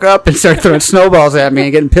after he woke up and started throwing snowballs at me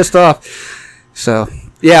and getting pissed off. So,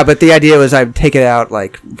 yeah, but the idea was I'd take it out,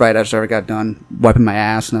 like, right after I got done wiping my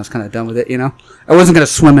ass, and I was kind of done with it, I wasn't going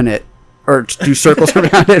to swim in it or do circles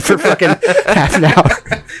around it for fucking half an hour.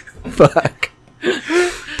 Fuck.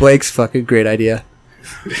 Blake's fucking great idea.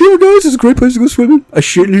 Here, guys, it's a great place to go swimming. I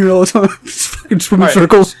shit in here all the time. Just fucking swim in All right.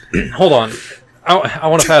 circles. Hold on. I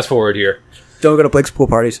want to fast forward here. Don't go to Blake's pool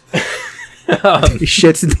parties. He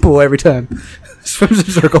shits in the pool every time. Swims in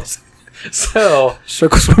circles. So,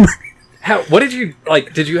 Circle swimmer. what did you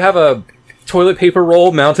like? Did you have a toilet paper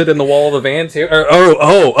roll mounted in the wall of the van too? Or,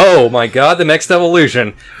 oh my God! The next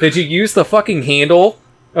evolution. Did you use the fucking handle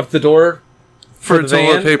of the door For the a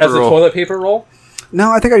toilet van paper as roll. a toilet paper roll?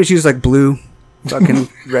 No, I think I just use like blue fucking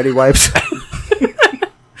ready wipes.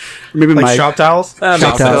 Maybe Like my shop towels? That shop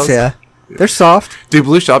makes towels, sense. yeah. They're soft. Dude,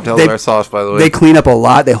 blue shop towels They- are soft, by the way. They clean up a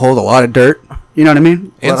lot. They hold a lot of dirt. You know what I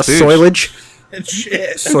mean? A And lot of spooge. soilage.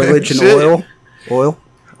 Shit. Soilage and Shit. oil. Oil.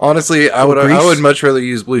 Honestly, I Grease? would much rather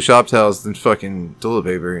use blue shop towels than fucking toilet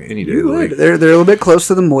paper any day of the week. They're a little bit close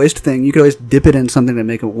to the moist thing. You could always dip it in something to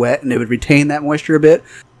make it wet, and it would retain that moisture a bit,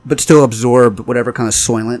 but still absorb whatever kind of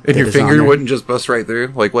soilant. And that your is on finger there. wouldn't just bust right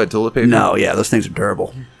through like wet toilet paper? No, yeah, those things are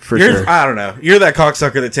durable for You're, sure. I don't know. You're that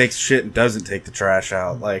cocksucker that takes shit and doesn't take the trash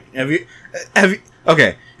out. Like, have you?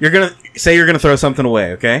 Okay, you're gonna throw something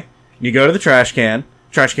away. Okay, you go to the trash can.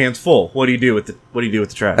 Trash can's full. What do you do with the I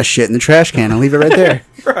trash? shit in the trash can. I'll leave it right there.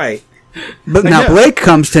 Right. But now Yeah. Blake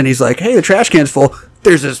comes to and he's like, "Hey, the trash can's full.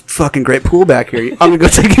 There's this fucking great pool back here. I'm gonna go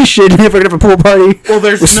take a shit in it. We're gonna have a pool party." Well,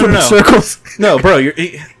 there's with no. swimming circles. No, bro,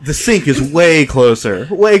 the sink is way closer.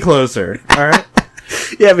 Way closer. All right.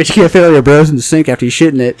 Yeah, but you can't fail your bros in the sink after you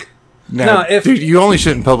shit in it. No, if- dude, you only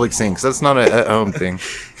shit in public sinks. That's not a at-home thing.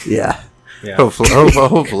 Yeah, Yeah.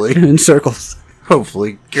 Hopefully. in circles.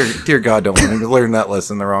 Hopefully. Dear God, don't want to learn that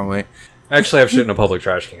lesson the wrong way. Actually, I've shit in a public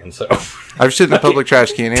trash can, so. I've shit in a public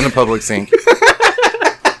trash can and a public sink.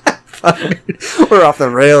 We're off the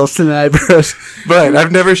rails tonight, bros. But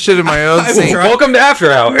I've never shit in my own sink. Welcome to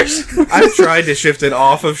After Hours. I've tried to shift it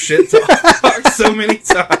off of shit talk so many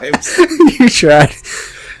times. You tried.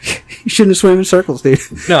 You shouldn't have swam in circles, dude.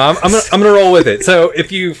 No, I'm gonna roll with it. So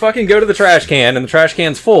if you fucking go to the trash can and the trash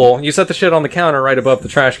can's full, you set the shit on the counter right above the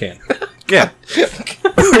trash can. Yeah.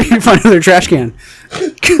 Or you find another trash can.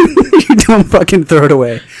 You don't fucking throw it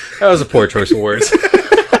away. That was a poor choice of words.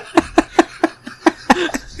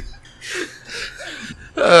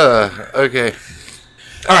 Okay.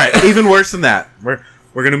 All right. Even worse than that.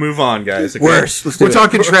 We're gonna move on, guys. Okay? Worse. Let's do We're it.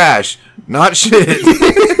 talking trash, not shit.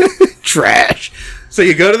 trash. So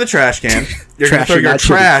you go to the trash can. You're going to Trash throw and your not shitty.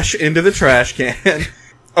 trash into the trash can.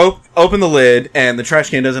 Open the lid, and the trash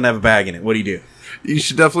can doesn't have a bag in it. What do you do? You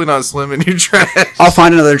should definitely not swim in your trash. I'll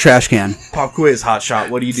find another trash can. Pop quiz, hot shot.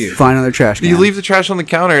 What do you do? Find another trash can. You leave the trash on the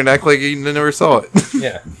counter and act like you never saw it.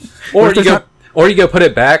 Yeah. Or if you there's go, not- or you go put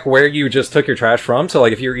it back where you just took your trash from. So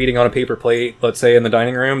like if you're eating on a paper plate, let's say in the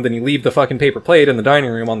dining room, then you leave the fucking paper plate in the dining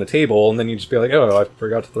room on the table, and then you just be like, oh, I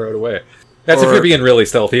forgot to throw it away. That's if Or- you're being really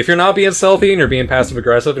stealthy. If you're not being stealthy and you're being passive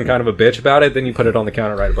aggressive and kind of a bitch about it, then you put it on the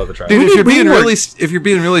counter right above the trash. Dude, if we you're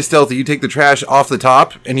being really stealthy, you take the trash off the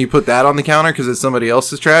top and you put that on the counter because it's somebody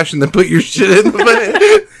else's trash, and then put your shit in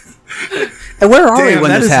the And where are we Damn, when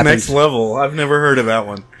that this is happens? next level. I've never heard of that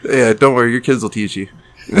one. Yeah, don't worry, your kids will teach you.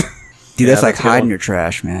 Dude, that's like that's a good hiding one. your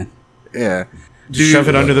trash, man. Yeah. Just shove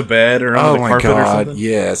it under the bed or under Oh the my carpet or god, something.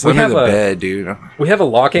 yes, We under have the a- bed, dude. We have a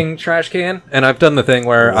locking trash can, and I've done the thing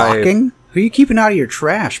where Locking? Who are you keeping out of your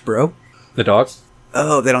trash, bro? the dogs.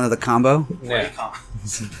 Oh, they don't have the combo? Yeah.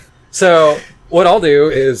 So what I'll do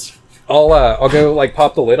is I'll go like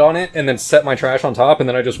pop the lid on it and then set my trash on top, and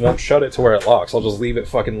then I just won't shut it to where it locks. I'll just leave it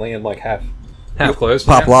fucking laying like half closed.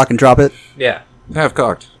 Pop Yeah. lock and drop it? Yeah, Half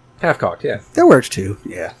cocked. half cocked. Yeah, That works too.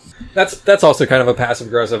 Yeah. that's also kind of a passive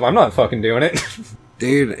aggressive. I'm not fucking doing it.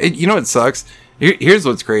 Dude, you know what sucks? Here's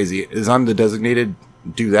what's crazy, is I'm the designated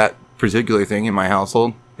do that particular thing in my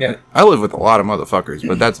household. Yeah. I live with a lot of motherfuckers,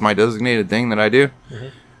 but that's my designated thing that I do. Mm-hmm.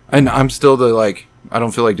 And I'm still the, like, I don't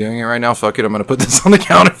feel like doing it right now. Fuck it, I'm going to put this on the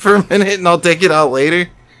counter for a minute and I'll take it out later.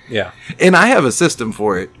 Yeah, And I have a system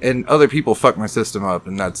for it, and other people fuck my system up,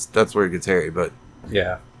 and that's where it gets hairy. But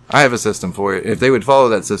yeah. I have a system for it. If they would follow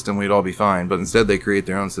that system, we'd all be fine. But instead, they create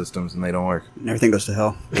their own systems, and they don't work. And everything goes to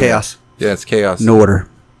hell. Chaos. Yeah, it's chaos. No order.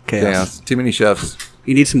 Chaos. Chaos. Too many chefs.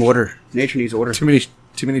 You need some order. Nature needs order. Too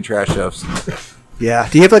many trash chefs. Yeah.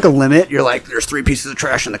 Do you have like a limit? You're like, there's 3 pieces of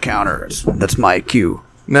trash on the counter. That's my cue.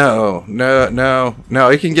 No.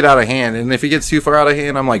 It can get out of hand, and if it gets too far out of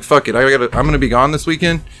hand, I'm like, fuck it. I'm gonna be gone this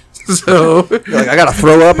weekend. So You're like, I gotta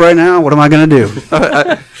throw up right now. What am I gonna do?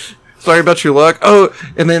 sorry about your luck. Oh,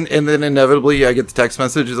 and then inevitably I get the text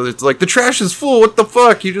message. It's like, the trash is full. What the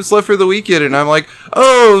fuck? You just left for the weekend, and I'm like,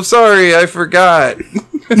 oh, sorry, I forgot.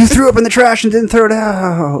 You threw up in the trash and didn't throw it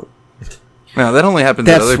out. No, that only happens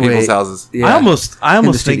That's at other people's sweet. houses. Yeah. I almost In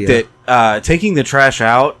the think studio. that taking the trash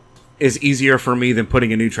out is easier for me than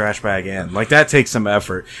putting a new trash bag in. Like, that takes some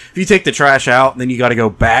effort. If you take the trash out, then you got to go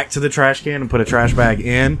back to the trash can and put a trash bag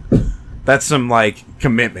in. That's some, like,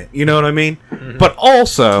 commitment. You know what I mean? Mm-hmm. But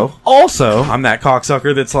also, I'm that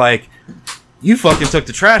cocksucker that's like, you fucking took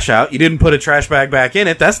the trash out. You didn't put a trash bag back in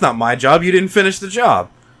it. That's not my job. You didn't finish the job.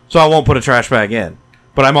 So I won't put a trash bag in.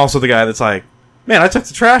 But I'm also the guy that's like, man, I took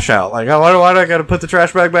the trash out. Like, why do I got to put the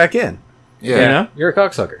trash bag back in? Yeah, You know? You're a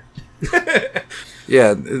cocksucker.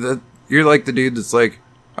 yeah. You're like the dude that's like,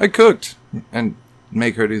 I cooked, and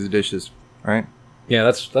make her do the dishes, right? Yeah,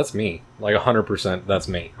 that's me. Like 100%. That's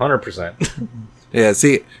me. 100%. Yeah.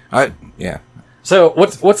 See, So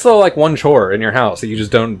what's the like one chore in your house that you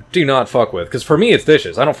just do not fuck with? Because for me, it's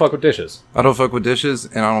dishes. I don't fuck with dishes. I don't fuck with dishes,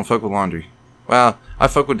 and I don't fuck with laundry. Well, I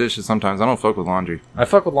fuck with dishes sometimes. I don't fuck with laundry. I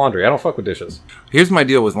fuck with laundry. I don't fuck with dishes. Here's my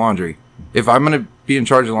deal with laundry. If I'm going to be in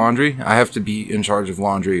charge of laundry, I have to be in charge of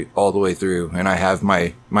laundry all the way through, and I have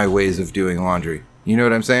my ways of doing laundry. You know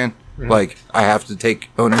what I'm saying? Mm-hmm. Like, I have to take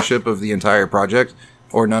ownership of the entire project,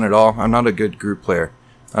 or none at all. I'm not a good group player.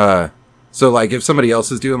 So, like, if somebody else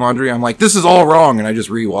is doing laundry, I'm like, this is all wrong, and I just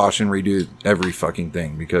rewash and redo every fucking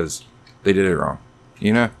thing because they did it wrong.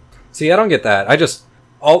 You know? See, I don't get that.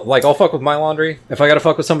 I'll fuck with my laundry. If I gotta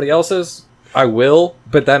fuck with somebody else's, I will,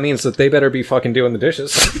 but that means that they better be fucking doing the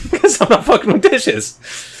dishes. Because I'm not fucking with dishes.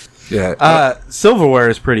 Yeah. Silverware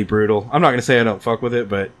is pretty brutal. I'm not going to say I don't fuck with it,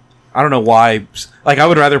 but I don't know why. Like, I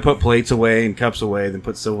would rather put plates away and cups away than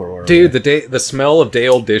put silverware Dude, away. the smell of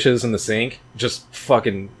day-old dishes in the sink, just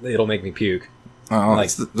fucking, it'll make me puke. Oh, like-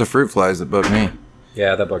 it's the fruit flies that bug me.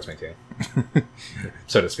 Yeah, that bugs me too.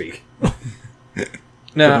 So to speak.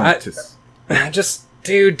 No, I just...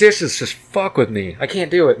 Dude, dishes just fuck with me. I can't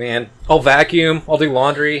do it, man. I'll vacuum. I'll do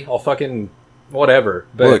laundry. I'll fucking whatever.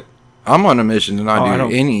 But Look, I'm on a mission to not do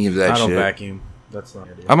any of that I shit. don't vacuum. That's not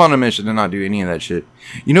an idea. I'm on a mission to not do any of that shit.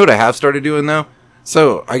 You know what I have started doing though?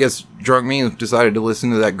 So I guess drunk me decided to listen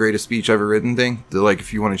to that greatest speech ever written thing. The, like,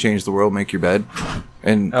 if you want to change the world, make your bed.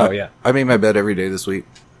 And yeah, I made my bed every day this week.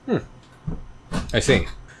 I see.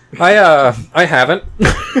 I haven't.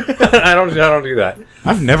 I don't do that.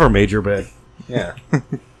 I've never made your bed. Yeah. You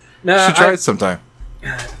No, should try it sometime.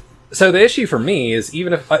 so the issue for me is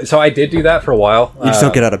even if I did do that for a while. You just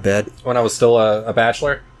don't get out of bed. when I was still a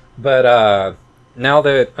bachelor, but now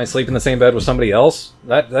that I sleep in the same bed with somebody else,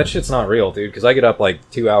 that shit's not real, dude. Because I get up like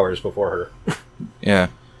 2 hours before her. Yeah.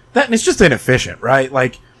 That it's just inefficient, right?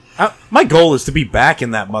 Like, my goal is to be back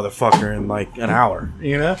in that motherfucker in like an hour.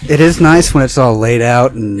 You know? It is nice when it's all laid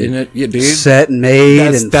out and Isn't it? Yeah, dude. set and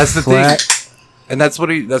made and That's the flat. thing. And that's what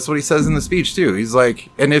he says in the speech too. He's like,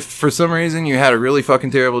 and if for some reason you had a really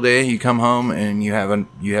fucking terrible day, you come home and you have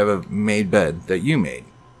a made bed that you made.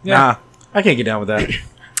 Nah, I can't get down with that.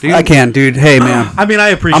 Dude, I can, dude. Hey, man. I mean, I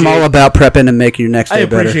appreciate. I'm all about prepping and making your next I day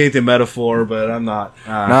better. appreciate the metaphor, but I'm not.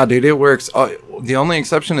 Nah, dude, it works. The only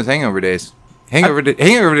exception is hangover days. Hangover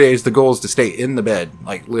days, the goal is to stay in the bed,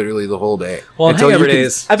 like literally the whole day. Well, Until hangover you can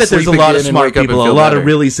days- I bet there's a sleep lot of again and smart wake up and people, a feel lot better. of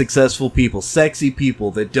really successful people, sexy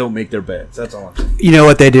people that don't make their beds. That's all I'm saying. You know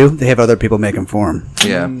what they do? They have other people make them for them.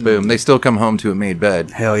 Yeah, boom. They still come home to a made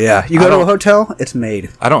bed. Hell yeah. You I go to a don't- hotel, it's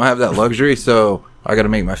made. I don't have that luxury, so I got to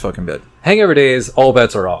make my fucking bed. Hangover days, all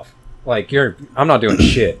bets are off. Like I'm not doing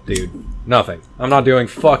shit, dude. Nothing. I'm not doing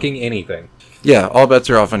fucking anything. Yeah, all bets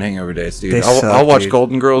are off on hangover days, dude. They I'll suck, watch dude.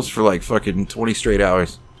 Golden Girls for like fucking 20 straight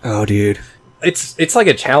hours. Oh, dude. It's like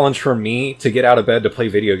a challenge for me to get out of bed to play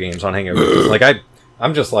video games on hangover days. Like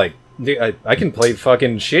I'm just like, dude, I can play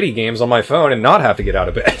fucking shitty games on my phone and not have to get out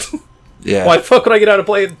of bed. Yeah. Why the fuck would I get out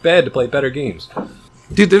of bed to play better games?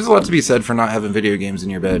 Dude, there's a lot to be said for not having video games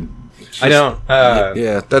in your bed. I don't.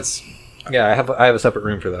 Yeah, that's... Yeah, I have a separate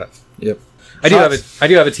room for that. Yep. I do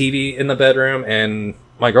have a TV in the bedroom, and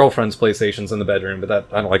my girlfriend's PlayStation's in the bedroom. But that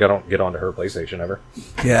I don't get onto her PlayStation ever.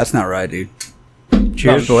 Yeah, that's not right, dude.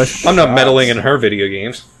 Cheers, boys. I'm not meddling in her video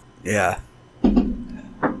games. Yeah.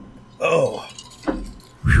 Oh,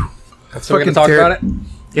 So we're gonna fucking talk about it.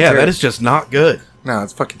 yeah, that is just not good. No,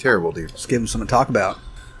 it's fucking terrible, dude. Let's give them something to talk about.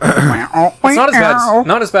 It's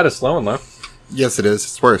not as bad as Slow and Low. Yes, it is.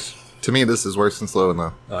 It's worse. To me, this is worse than Slow and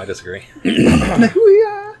Low. Oh, I disagree.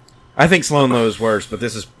 I think Slow and Low is worse, but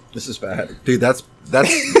this is bad. Dude, that's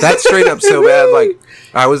straight up so bad. Like,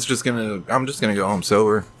 I'm just gonna go home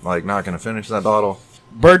sober. Like, not gonna finish that bottle.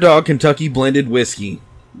 Bird Dog Kentucky blended whiskey.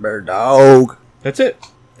 Bird dog. That's it.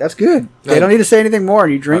 That's good. They don't need to say anything more.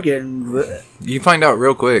 You drink it and... You find out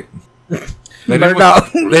real quick. They Bird didn't, dog.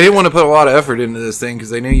 they didn't want to put a lot of effort into this thing because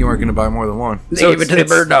they knew you weren't going to buy more than one. They give it to the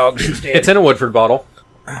bird dogs instead. It's in a Woodford bottle.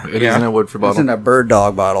 It is in a Woodford It's in bottle. a bird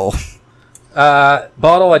dog bottle.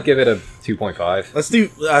 Bottle, I'd give it a 2.5. Let's do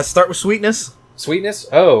start with sweetness. Sweetness?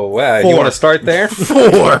 Oh, wow. You 4. want to start there? 4.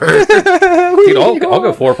 Dude, I'll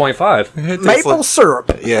go 4.5. Maple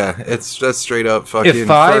syrup. Yeah, that's straight up fucking If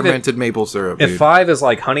 5 fermented maple syrup, If dude. 5 is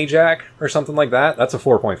like Honey Jack or something like that, that's a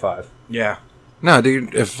 4.5. Yeah. No,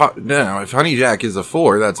 dude, if Honey Jack is a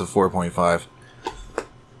 4, that's a 4.5.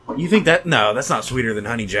 You think that? No, that's not sweeter than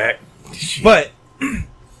Honey Jack. But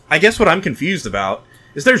I guess what I'm confused about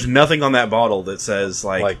is there's nothing on that bottle that says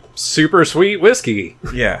Like super sweet whiskey.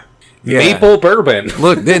 yeah. Maple bourbon.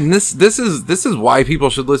 Look, then this is why people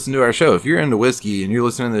should listen to our show. If you're into whiskey and you're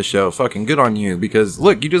listening to this show, fucking good on you, because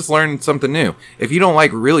look, you just learned something new. If you don't like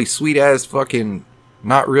really sweet ass fucking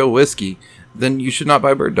not real whiskey, then you should not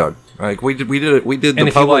buy Bird Dog. Like we did And the if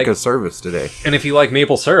you public like- a service today. And if you like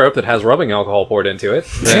maple syrup that has rubbing alcohol poured into it,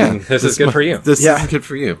 then this is good for you. This Yeah. is good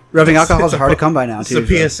for you. Rubbing alcohols are hard to come by now, It's too.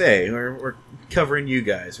 the PSA. We're covering you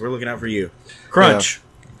guys. We're looking out for you. Crunch.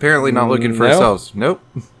 Apparently not looking for No. ourselves. Nope.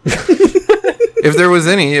 If there was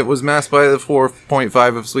any, it was masked by the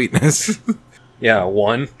 4.5 of sweetness. Yeah,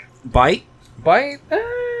 1 Bite. bite.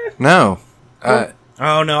 No.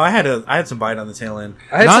 Oh no, I had some bite on the tail end.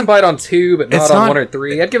 I had Not- some bite on 2, but it's not on not- 1 or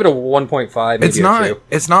 3. I'd give it a 1.5, maybe It's a not 2.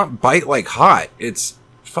 it's not bite like hot. It's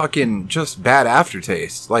fucking just bad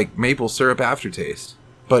aftertaste. Like maple syrup aftertaste.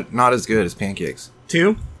 But not as good as pancakes.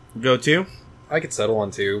 2. Go 2. I could settle on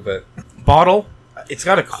 2, but Bottle. It's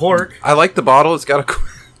got a cork. I like the bottle. It's got a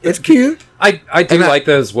It's cute. I do And that- like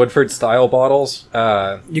those Woodford style bottles.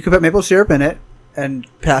 You can put maple syrup in it and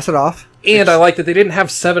pass it off. And I like that they didn't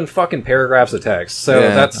have 7 fucking paragraphs of text. So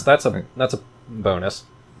Yeah. that's a bonus.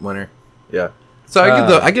 winner. Yeah. So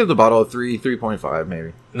I give the bottle a 3.5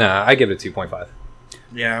 maybe. Nah, I give it a 2.5.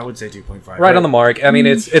 Yeah, I would say 2.5. Right on the mark. I mean,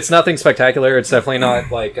 it's nothing spectacular. It's definitely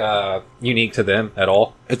not like unique to them at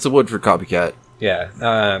all. It's a Woodford copycat.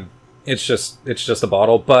 Yeah. It's just a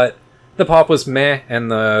bottle, but the pop was meh,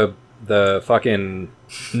 and the fucking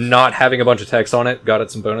not having a bunch of text on it got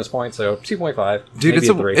it some bonus points. So 2.5. Dude, maybe it's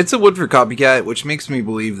a 3. it's a Woodford copycat, which makes me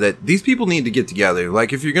believe that these people need to get together.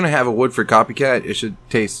 Like, if you're gonna have a Woodford copycat, it should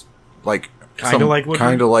taste like Kinda like Woodford?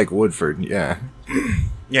 Kind of like Woodford, yeah.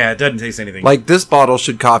 Yeah, it doesn't taste anything. Like this bottle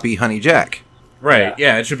should copy Honey Jack, right.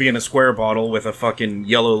 Yeah, it should be in a square bottle with a fucking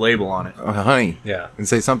yellow label on it. honey, Yeah. and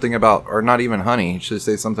say something about, or not even honey. It should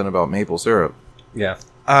say something about maple syrup. Yeah.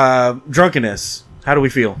 Drunkenness. How do we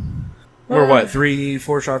feel? We're what,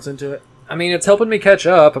 3-4 shots into it? I mean, it's helping me catch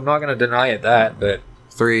up. I'm not going to deny it that, but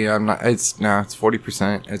 3. I'm not. It's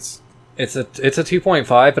 40%. It's it's a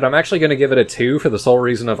 2.5. But I'm actually going to give it a 2 for the sole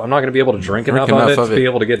reason of I'm not going to be able to drink enough of it to be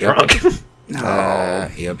able to get Yep. drunk.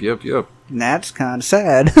 Yep. And that's kind of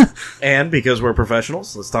sad. And because we're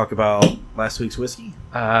professionals, let's talk about last week's whiskey.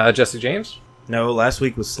 Jesse James? No, last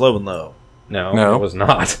week was Slow and Low. No, it was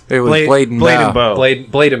not. It was Blade and Bow.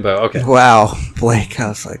 Blade and Bow. Okay. Wow. Blake, I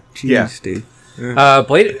was like, jeez, Yeah. dude.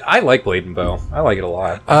 Blade. I like Blade and Bow. I like it a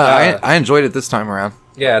lot. I enjoyed it this time around.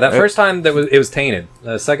 Yeah, that first time it was tainted.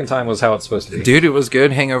 The second time was how it's supposed to be. Dude, it was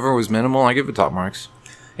good. Hangover was minimal. I give it top marks.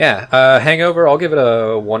 Yeah, Hangover. I'll give it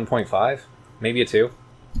a 1.5, maybe a 2.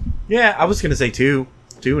 Yeah, I was going to say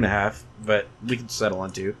 2.5, but we can settle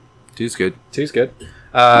on 2. 2's good. 2's good.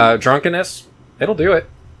 Drunkenness. It'll do it.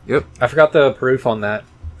 Yep. I forgot the proof on that.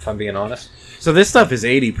 If I'm being honest. So this stuff is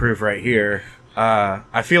 80 proof right here.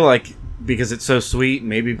 I feel like because it's so sweet,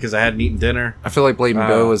 maybe because I hadn't eaten dinner, I feel like Blade and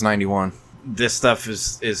Bow was 91. this stuff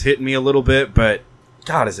is hitting me a little bit, but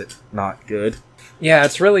God, is it not good. Yeah,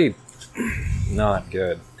 it's really not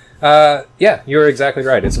good. Yeah, you're exactly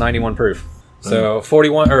right. It's 91 proof. So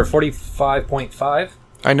 41 or 45.5.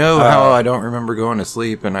 I know how I don't remember going to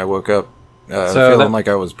sleep, and I woke up So feeling that- like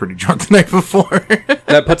I was pretty drunk the night before.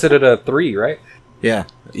 That puts it at a 3, right? Yeah,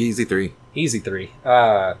 easy 3. Easy 3.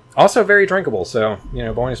 Also very drinkable, so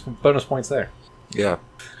bonus points there. Yeah.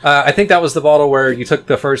 I think that was the bottle where you took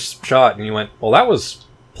the first shot and you went, well, that was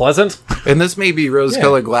pleasant. And this may be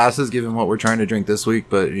rose-colored glasses, given what we're trying to drink this week,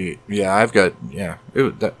 but yeah,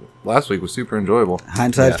 last week was super enjoyable.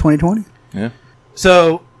 Hindsight's Yeah. 2020. Yeah.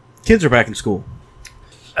 So kids are back in school.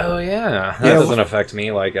 Oh, yeah. That Yeah, doesn't affect me,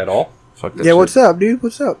 at all. Fuck that Yeah, shit. what's up, dude?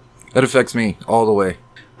 What's up? That affects me all the way.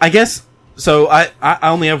 I guess so. I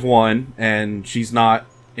only have one, and she's not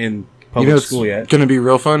in public school yet. Going to be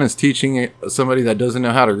real fun is teaching somebody that doesn't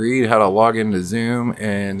know how to read how to log into Zoom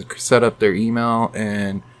and set up their email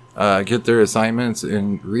and get their assignments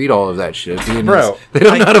and read all of that shit. Being Bro, they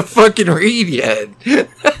don't know how to fucking read yet.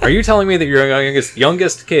 Are you telling me that your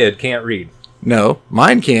youngest kid can't read? No,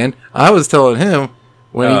 mine can. I was telling him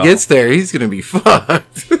when Oh. he gets there, he's going to be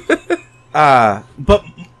fucked. But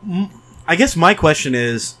I guess my question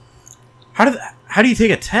is, how do you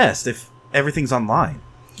take a test if everything's online?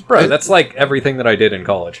 Bro, that's like everything that I did in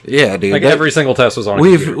college. Yeah, dude. Like every single test was on a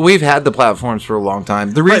We've computer. we've had the platforms for a long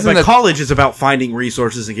time. The Right, reason but that college is about finding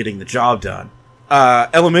resources and getting the job done.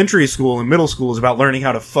 Elementary school and middle school is about learning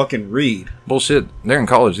how to fucking read. bullshit, they're in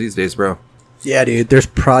college these days, bro. Yeah, dude. There's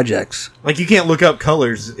projects. Like, you can't look up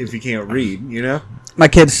colors if you can't read, you know? My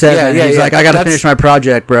kid's 7. Yeah, He's yeah, like, I got to that's- finish my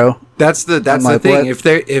project, bro. That's the I'm thing. like,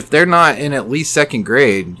 what? If they're not in at least second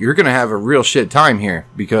grade, you're gonna have a real shit time here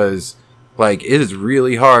because like it is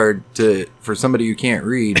really hard for somebody who can't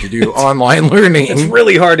read to do online learning. It's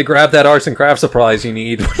really hard to grab that arts and crafts supplies you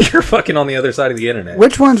need when you're fucking on the other side of the internet.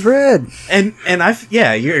 Which one's red? And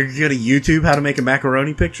you're gonna YouTube how to make a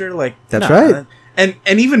macaroni picture? Like, That's nah. right. and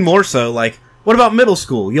even more so, like, what about middle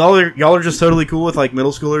school? Y'all are just totally cool with like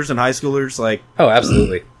middle schoolers and high schoolers, like Oh,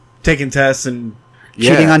 absolutely. taking tests and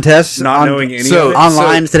Cheating on tests, not knowing any so- of it.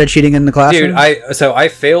 online instead of cheating in the classroom. Dude, I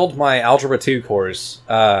failed my Algebra 2 course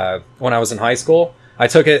when I was in high school. I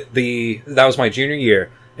took it that was my junior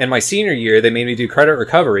year. And my senior year, they made me do credit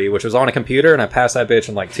recovery, which was on a computer, and I passed that bitch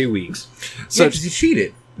in like 2 weeks. So you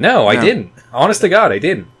cheated. No, I No. didn't. Honest to God, I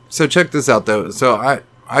didn't. So check this out though. So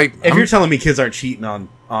If you're telling me kids aren't cheating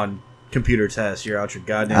on computer tests, you're out your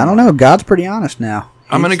goddamn. I don't know. God's pretty honest now.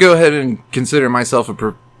 I'm going to go ahead and consider myself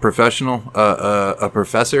a professional, a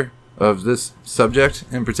professor of this subject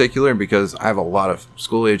in particular, because I have a lot of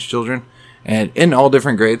school-age children, and in all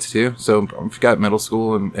different grades too. So I've got middle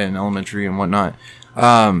school and elementary and whatnot.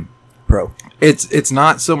 Bro. It's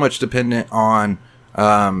not so much dependent on,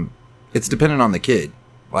 it's dependent on the kid.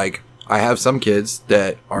 Like, I have some kids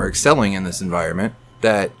that are excelling in this environment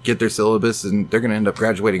that get their syllabus, and they're going to end up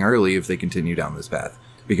graduating early if they continue down this path,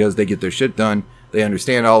 because they get their shit done. They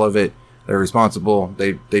understand all of it. They're responsible.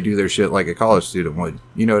 They do their shit like a college student would.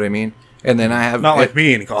 You know what I mean? And then I have Not like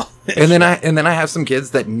me in college. and then I have some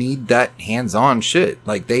kids that need that hands-on shit.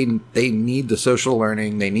 Like they need the social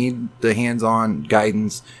learning, they need the hands-on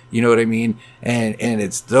guidance. You know what I mean? And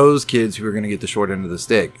it's those kids who are going to get the short end of the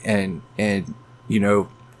stick. And you know,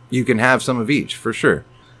 you can have some of each for sure.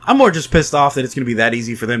 I'm more just pissed off that it's going to be that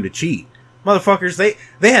easy for them to cheat. Motherfuckers,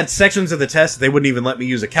 they had sections of the test they wouldn't even let me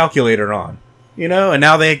use a calculator on. You know, and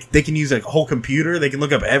now they can use a whole computer. They can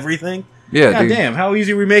look up everything. Yeah, God dude. damn, how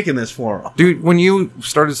easy are we making this for them? Dude, when you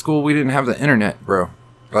started school, we didn't have the internet, bro.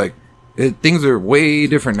 Like things are way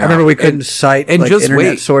different now. I remember we And- couldn't cite and like, just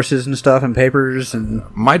internet wait. sources and stuff and papers and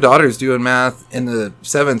My daughter's doing math in the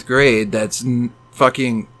 7th grade. That's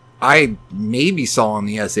fucking. I maybe saw on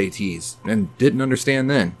the SATs and didn't understand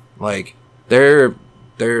then. Like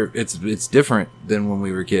it's different than when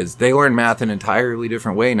we were kids. They learn math an entirely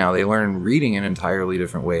different way now. They learn reading an entirely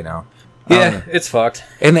different way now. Yeah, it's fucked.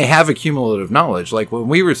 And they have accumulative knowledge. Like when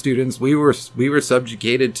we were students, we were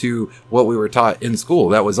subjugated to what we were taught in school.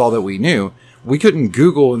 That was all that we knew. We couldn't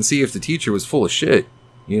Google and see if the teacher was full of shit.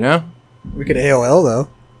 You know? we could AOL though.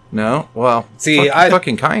 No. Well, See,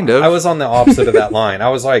 fucking kind of. I was on the opposite of that line. I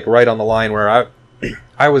was like right on the line where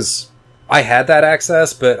I had that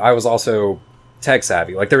access, but I was also tech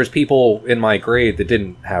savvy. Like there was people in my grade that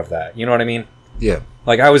didn't have that. You know what I mean? Yeah.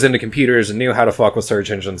 Like I was into computers and knew how to fuck with search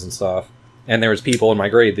engines and stuff. And there was people in my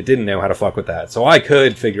grade that didn't know how to fuck with that. So I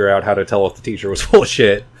could figure out how to tell if the teacher was full of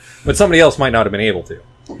shit, but somebody else might not have been able to.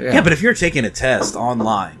 Yeah, but if you're taking a test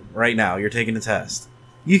online right now, you're taking a test.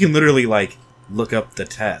 You can literally like look up the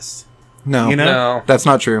test. No. You know? No. That's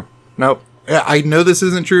not true. Nope. I know this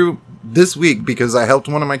isn't true this week because I helped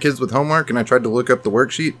one of my kids with homework and I tried to look up the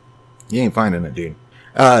worksheet. You ain't finding it, dude.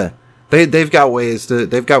 They've got ways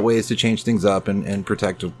to change things up and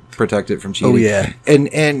protect it from cheating. Oh, yeah. And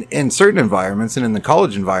in certain environments and in the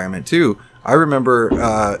college environment too. I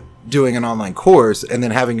remember doing an online course and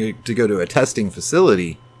then having to go to a testing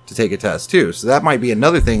facility to take a test too. So that might be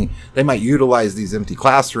another thing. They might utilize these empty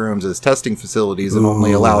classrooms as testing facilities and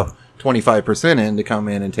only allow 25% in to come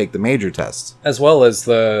in and take the major tests. As well as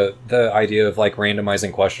the idea of like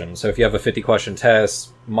randomizing questions. So if you have a 50 question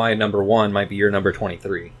test, my number 1 might be your number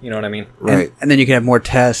 23. You know what I mean? Right. And then you can have more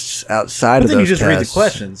tests outside But of then those you just read the tests.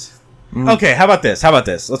 questions. Okay, how about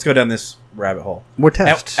this? Let's go down this rabbit hole. More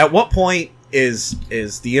tests. At what point is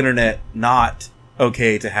the internet not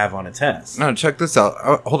okay to have on a test? No, check this out.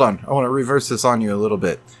 Hold on. I want to reverse this on you a little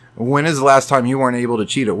bit. When is the last time you weren't able to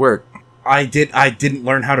cheat at work? I didn't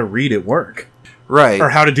learn how to read at work Right. or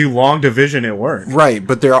how to do long division at work. Right,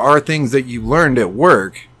 but there are things that you learned at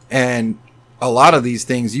work, and a lot of these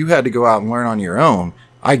things you had to go out and learn on your own.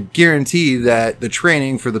 I guarantee that the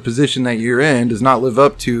training for the position that you're in does not live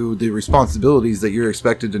up to the responsibilities that you're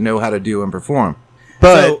expected to know how to do and perform.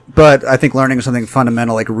 But I think learning something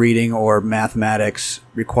fundamental like reading or mathematics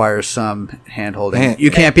requires some hand-holding. You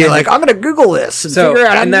can't be like, I'm going to Google this and figure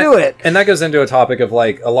out how to do it. And that goes into a topic of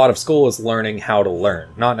like a lot of school is learning how to learn,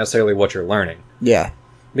 not necessarily what you're learning. Yeah.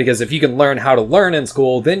 Because if you can learn how to learn in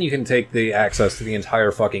school, then you can take the access to the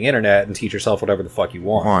entire fucking internet and teach yourself whatever the fuck you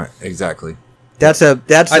want. Exactly. I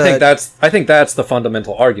think that's the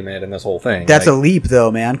fundamental argument in this whole thing. That's Like, a leap, though,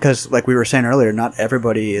 man, because like we were saying earlier, not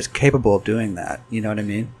everybody is capable of doing that. You know what I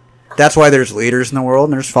mean? That's why there's leaders in the world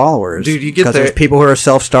and there's followers. Dude, you get because there- there's people who are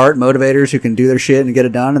self-start motivators who can do their shit and get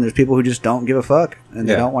it done, and there's people who just don't give a fuck and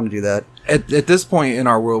they Yeah. don't want to do that. At this point in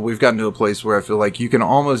our world, we've gotten to a place where I feel like you can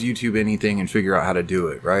almost YouTube anything and figure out how to do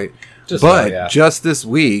it, right? Just but about, yeah. just this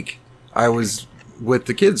week, I was with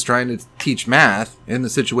the kids trying to teach math in the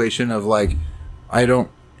situation of like,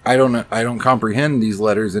 I don't comprehend these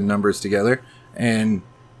letters and numbers together. And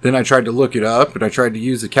then I tried to look it up, and I tried to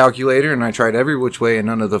use a calculator, and I tried every which way, and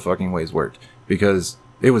none of the fucking ways worked because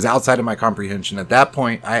it was outside of my comprehension. At that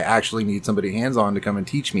point, I actually need somebody hands-on to come and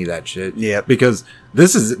teach me that shit. Yep. Because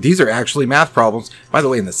these are actually math problems, by the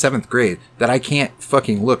way, in the 7th grade, that I can't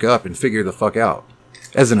fucking look up and figure the fuck out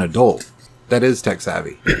as an adult. That is tech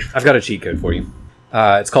savvy. I've got a cheat code for you.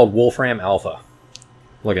 It's called Wolfram Alpha.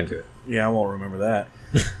 Look into it. Yeah, I won't remember that.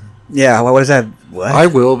 Yeah, what is that? What? I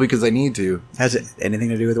will because I need to. Has it anything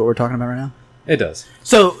to do with what we're talking about right now? It does.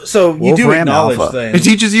 So you do Wolfram acknowledge Alpha. then. It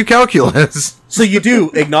teaches you calculus. So you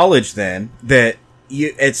do acknowledge then that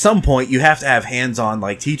you at some point you have to have hands-on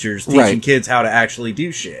like teachers teaching Right. kids how to actually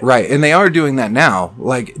do shit. Right, and they are doing that now.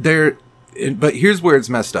 Like but here's where it's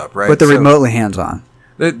messed up, right? But they're So, remotely hands-on.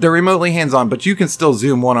 they're remotely hands-on, but you can still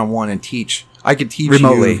Zoom one-on-one and teach. I could teach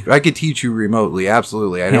Remotely. you. I could teach you remotely.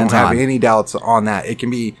 Absolutely, I don't have Hands-on. any doubts on that. It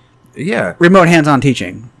can be, yeah, Remote hands-on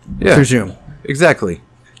teaching through Zoom. exactly.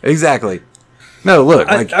 No, look,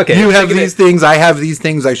 like okay, you have thinking these things, I have these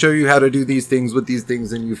things. I show you how to do these things with these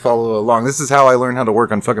things, and you follow along. This is how I learned how to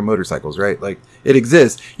work on fucking motorcycles, right? Like it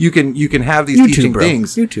exists. You can have these teaching YouTube, bro.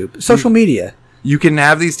 things. YouTube. Social media. You can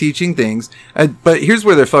have these teaching things, but here's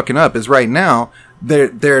where they're fucking up. Is right now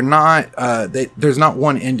they're not. There's not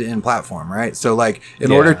one end-to-end platform, right? So like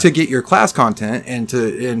in order to get your class content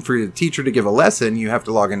and for the teacher to give a lesson, you have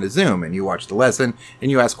to log into Zoom and you watch the lesson and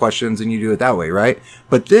you ask questions and you do it that way, right?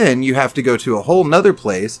 But then you have to go to a whole nother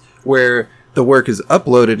place where the work is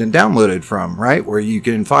uploaded and downloaded from, right? Where you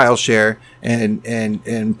can file share and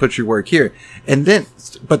put your work here. And then,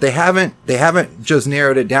 but they haven't just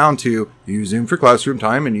narrowed it down to you use Zoom for classroom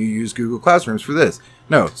time and you use Google Classrooms for this.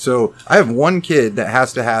 No. So I have one kid that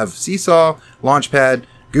has to have Seesaw, Launchpad,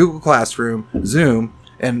 Google Classroom, Zoom,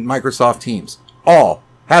 and Microsoft Teams. All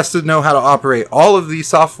has to know how to operate all of these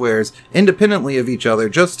softwares independently of each other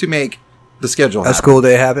just to make the schedule happen. A school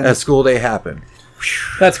day happen. A school day happen.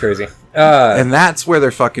 That's crazy. And that's where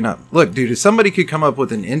they're fucking up. Look, dude, if somebody could come up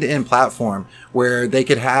with an end-to-end platform where they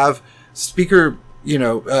could have speaker, views,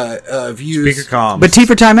 Speaker comms. But T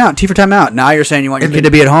for timeout. Now you're saying you want your kid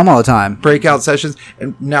to be at home all the time. breakout sessions.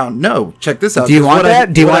 And now, no, check this out. Do you Because want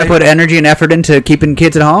that? Do you want to put energy and effort into keeping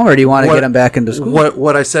kids at home, or do you want to get them back into school?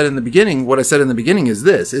 What I said in the beginning, is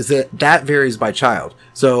that varies by child.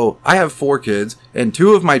 So I have 4 kids, and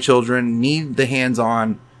 2 of my children need the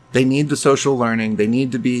hands-on. They need the social learning. They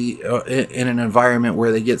need to be in an environment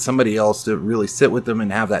where they get somebody else to really sit with them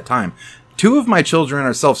and have that time. 2 of my children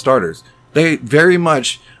are self-starters. They very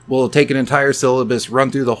much will take an entire syllabus,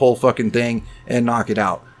 run through the whole fucking thing, and knock it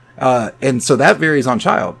out. And so that varies on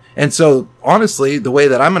child. And so, honestly, the way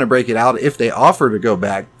that I'm going to break it out, if they offer to go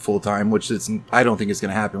back full-time, which I don't think is going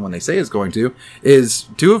to happen when they say it's going to, is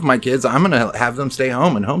 2 of my kids, I'm going to have them stay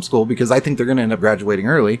home and homeschool because I think they're going to end up graduating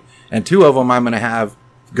early. And 2 of them I'm going to have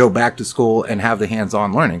go back to school and have the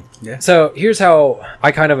hands-on learning. Yeah. So here's how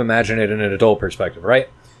I kind of imagine it in an adult perspective, right?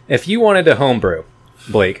 If you wanted to homebrew,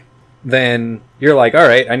 Blake, then you're like, all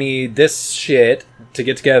right, I need this shit to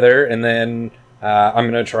get together, and then I'm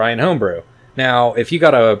going to try and homebrew. Now, if you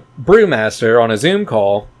got a brewmaster on a Zoom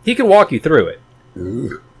call, he could walk you through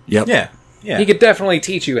it. Yep. Yeah. He could definitely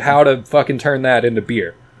teach you how to fucking turn that into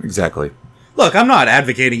beer. Exactly. Look, I'm not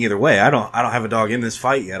advocating either way. I don't have a dog in this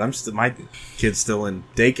fight yet. My kid's still in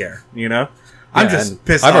daycare, I'm just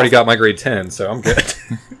pissed off. I've already got my grade 10, so I'm good.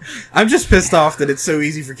 I'm just pissed off that it's so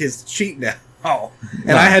easy for kids to cheat now. Oh.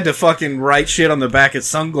 And I had to fucking write shit on the back of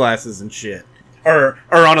sunglasses and shit. Or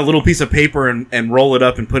on a little piece of paper and roll it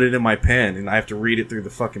up and put it in my pen, and I have to read it through the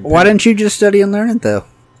fucking pen. Why didn't you just study and learn it though?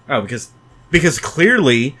 Oh, because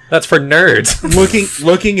clearly That's for nerds.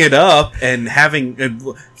 looking it up and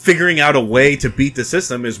figuring out a way to beat the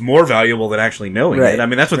system is more valuable than actually knowing Right. it. I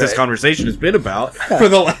mean, that's what this conversation has been about for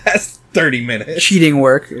the last 30 minutes. Cheating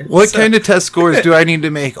work. What kind of test scores do I need to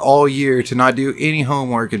make all year to not do any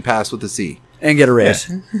homework and pass with a C? And get a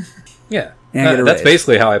raise. Yeah. And get a That's raise.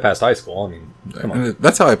 basically how I passed high school. I mean, come on.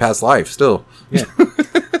 That's how I pass life still.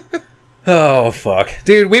 Oh, fuck.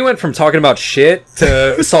 Dude, we went from talking about shit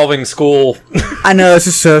to solving school. I know, this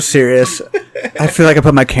is so serious. I feel like I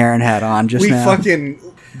put my Karen hat on just We now. fucking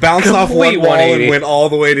bounced off Complete one wall 180. and went all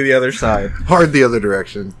the way to the other side. Hard the other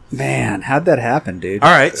direction. Man, how'd that happen, dude?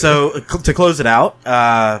 All right, so to close it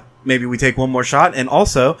out, maybe we take one more shot, and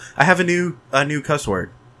also I have a new cuss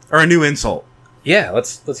word or a new insult. Yeah,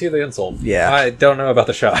 let's hear the insult. Yeah. I don't know about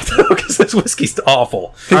the shot, because this whiskey's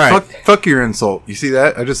awful. Hey, All right. fuck your insult. You see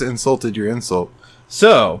that? I just insulted your insult.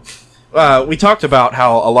 So, we talked about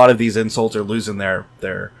how a lot of these insults are losing their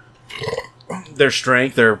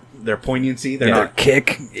strength, their their poignancy. They're Yeah. not. Kick.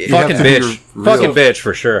 Fucking have to be bitch. real. Fucking bitch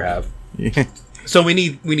for sure have. Yeah. So we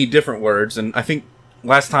need different words, and I think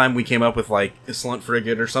last time we came up with like a slunt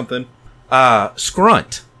frigate or something.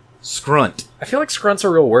 Scrunt. I feel like scrunt's a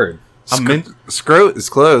real word. Scrote is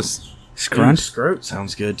close. Scrunt. Scrote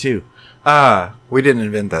sounds good too. We didn't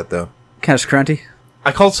invent that though. Kind of scrunty.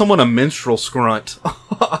 I called someone a minstrel scrunt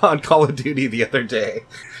on Call of Duty the other day.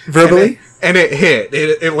 Verbally? And it hit.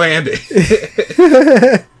 It landed.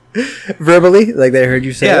 Verbally? Like they heard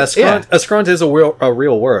you say Yeah, it? a scrunt is a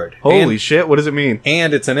real word. Holy shit, what does it mean?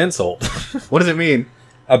 And it's an insult. What does it mean?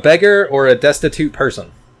 A beggar or a destitute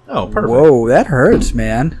person. Oh, perfect. Whoa, that hurts,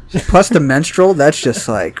 man. Plus the menstrual, that's just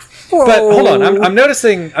like... Whoa. But hold on, I'm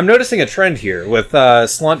noticing a trend here with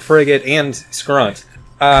slunt frigate and scrunt.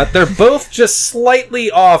 They're both just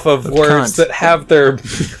slightly off of words cunt. that have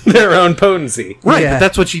their own potency. Right, Yeah. but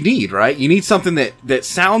that's what you need, right? You need something that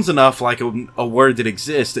sounds enough like a word that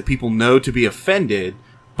exists that people know to be offended,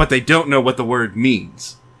 but they don't know what the word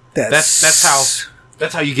means. That's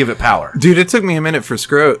how you give it power. Dude, it took me a minute for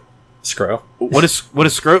scrote. Scro. What does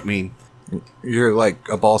scrote mean? You're like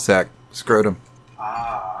a ball sack. Scrotum.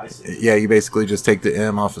 I see. Yeah, you basically just take the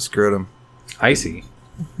M off of scrotum. Icy.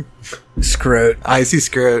 Scrote. Icy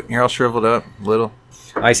scrote. You're all shriveled up. Little.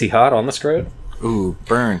 Icy hot on the scrot. Ooh,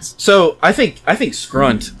 burns. So I think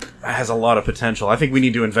Scrunt has a lot of potential. I think we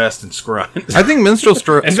need to invest in Scrunt. I think minstrel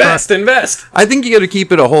scrote. Invest. I think you got to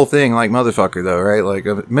keep it a whole thing, like motherfucker, though, right? Like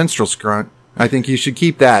a minstrel scrunt. I think you should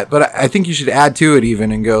keep that, but I think you should add to it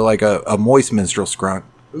even and go like a moist minstrel scrunt.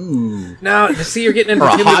 Now, see, you're getting into Or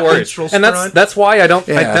a too many hot words, minstrel and scrunt? that's why I don't.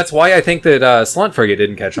 Yeah. That's why I think that slunt frigate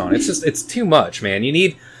didn't catch on. It's too much, man. You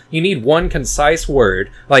need one concise word.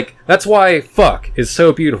 Like that's why fuck is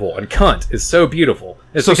so beautiful and cunt is so beautiful.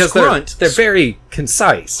 It's So because scrunt- they're very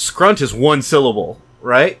concise. Scrunt is one syllable,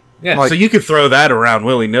 right? Yeah. So you could throw that around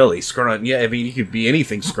willy-nilly. Scrunt. Yeah, I mean, you could be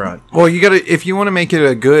anything scrunt. Well, you gotta, if you want to make it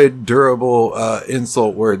a good, durable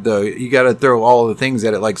insult word, though, you gotta throw all the things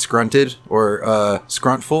at it, like scrunted, or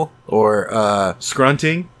scruntful, or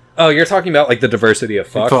Scrunting. Oh, you're talking about like the diversity of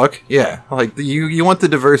fuck. fuck. Yeah, like you want the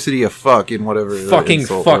diversity of fuck in whatever. the Fucking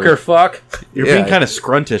insult fucker word. fuck. You're Yeah. being kind of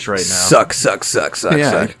scruntish right now. Suck.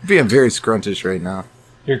 Yeah, you're being very scruntish right now.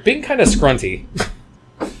 You're being kind of scrunty.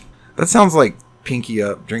 That sounds like pinky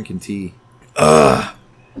up, drinking tea.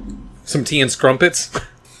 Some tea and scrumpets.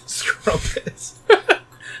 Scrumpets.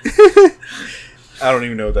 I don't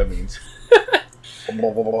even know what that means.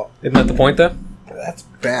 Isn't that the point, though? That's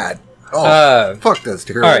bad. Oh, fuck, that's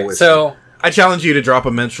terrible. All right, so I challenge you to drop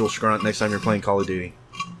a minstrel scrunt next time you're playing Call of Duty.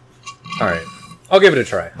 all right, I'll give it a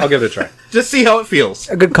try. Just see how it feels.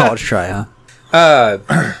 A good college try, huh?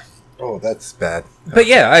 Oh, that's bad. But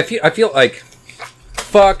yeah, I feel like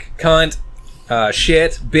fuck, cunt,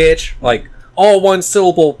 shit, bitch, like all one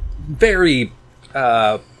syllable, very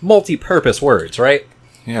multi-purpose words, right?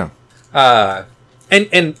 Yeah.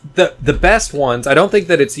 And the best ones, I don't think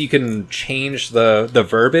that it's you can change the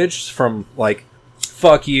verbiage from like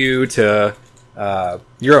fuck you to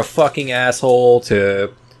you're a fucking asshole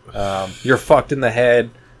to you're fucked in the head.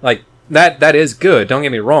 Like that is good, don't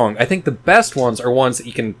get me wrong. I think the best ones are ones that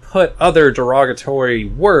you can put other derogatory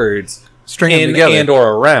words String them in together. and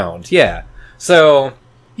or around. Yeah. So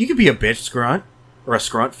You could be a bitch scrunt or a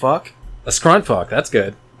scrunt fuck. a scrunt fuck, that's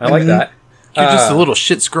good. I like that. You're just a little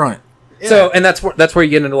shit scrunt. So and that's where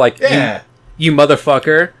you get into like Yeah. you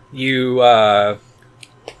motherfucker, you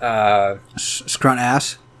Scrunt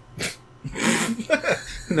ass.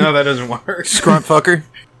 No, that doesn't work. Scrunt fucker.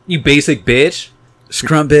 you basic bitch.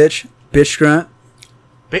 Scrunt bitch. Bitch scrunt.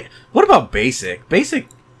 What about basic? Basic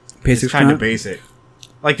Basic is kind of scrunt. basic.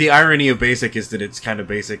 Like the irony of basic is that it's kind of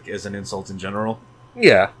basic as an insult in general.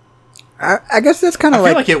 Yeah. I guess that's kind I of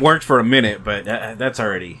feel like, like it worked for a minute, but that's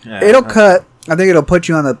already. it'll cut. I think it'll put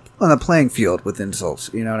you on the playing field with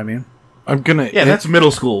insults. You know what I mean? I'm gonna. Yeah, that's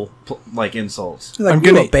middle school like insults. Like, I'm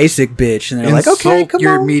you gonna a basic bitch, and they're like, insult okay, come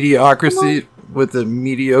your on. mediocrity with a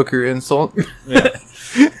mediocre insult.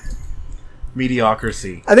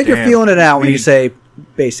 Mediocrity. I think you're Damn. feeling it out when you say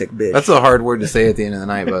basic bitch. That's a hard word to say at the end of the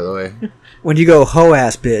night, by the way. When you go hoe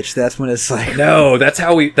ass bitch, that's when it's like, No, that's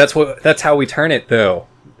how we turn it though.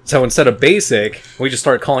 So instead of basic, we just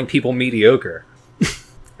start calling people mediocre.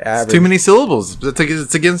 average. Too many syllables. It's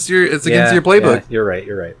against your playbook. Yeah, you're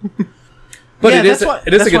right. But Yeah, it is that's why-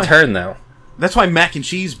 it is a that's good why- turn though. That's why mac and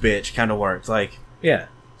cheese bitch kind of works. Like Yeah.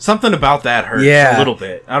 something about that hurts Yeah. a little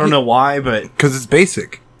bit. I don't know why, but Because it's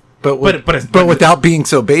basic. But But- without being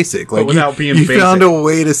so basic. Like without being you basic. found a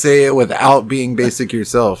way to say it without being basic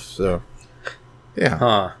yourself. So yeah.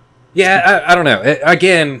 Huh. Yeah, I don't know.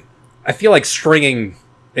 Again, I feel like stringing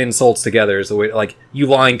insults together is the way, like, you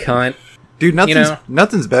lying cunt. Dude, nothing's You know?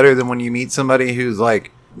 nothing's better than when you meet somebody who's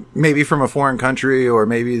like maybe from a foreign country, or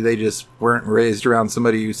maybe they just weren't raised around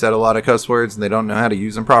somebody who said a lot of cuss words and they don't know how to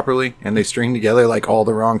use them properly, and they string together like all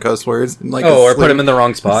the wrong cuss words and like Or put them in the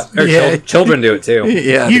wrong spot. Or Yeah. children do it too.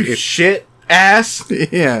 yeah, You dude. shit ass.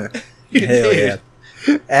 yeah. Hell yeah.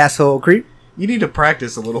 Asshole creep. You need to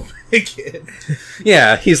practice a little bit, kid.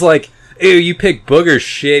 Yeah, he's like, ew, you pick booger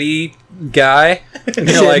shitty guy. And Shit,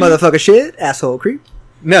 you're like, motherfucker shit. Asshole creep.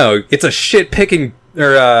 no, it's a shit picking,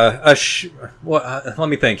 or let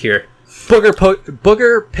me think here.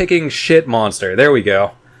 Booger picking shit monster. There we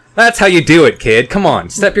go. That's how you do it, kid. Come on,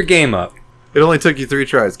 step your game up. It only took you 3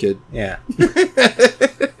 tries, kid. Yeah.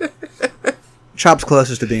 Chop's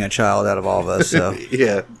closest to being a child out of all of us, so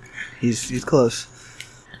Yeah. he's close.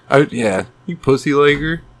 Yeah. You pussy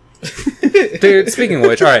legger. Dude, speaking of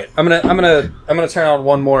which, all right, I'm gonna turn on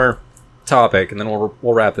one more topic, and then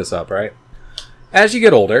we'll wrap this up. Right? As you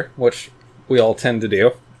get older, which we all tend to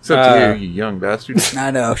do. It's up to you, you young bastard. I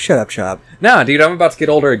know. Shut up, Chop. Nah, dude, I'm about to get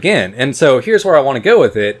older again, and so here's where I want to go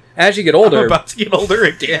with it. As you get older, I'm about to get older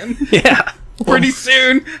again. yeah, Pretty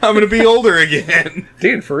soon, I'm gonna be older again.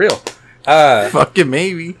 dude, for real. Fucking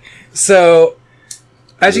maybe. So,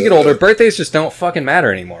 as you get older, birthdays just don't fucking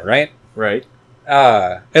matter anymore, right? Right.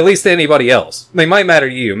 At least to anybody else. They might matter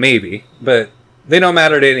to you, maybe, but they don't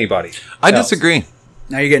matter to anybody. I else. disagree.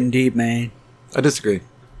 Now you're getting deep, man. I disagree.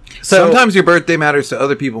 So, Sometimes your birthday matters to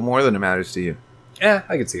other people more than it matters to you. yeah,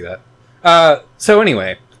 I can see that. So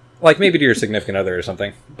anyway, like maybe to your significant other or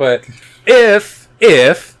something. But if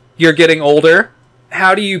you're getting older,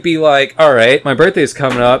 how do you be like, all right, my birthday's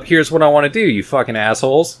coming up. Here's what I want to do, you fucking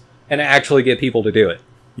assholes, and actually get people to do it?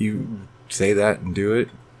 You say that and do it.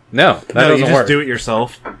 No, that No, you doesn't just work. do it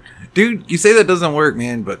yourself. Dude, you say that doesn't work,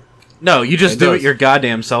 man, but No, you just It do it does. your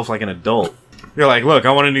goddamn self like an adult. You're like, look,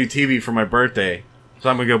 I want a new TV for my birthday, so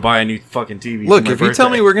I'm gonna go buy a new fucking TV. look, for my if you tell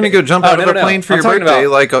birthday. me we're gonna go jump Oh, out no, of a no, no. plane for I'm your talking birthday,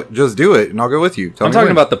 about- just do it and I'll go with you. Tell I'm me talking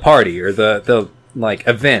when. about the party or the like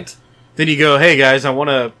event. Then you go, hey guys, I want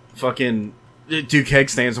to fucking do keg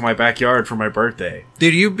stands in my backyard for my birthday.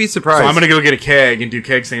 Dude, you'd be surprised. So I'm gonna go get a keg and do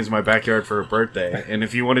keg stands in my backyard for a birthday. And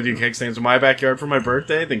if you want to do keg stands in my backyard for my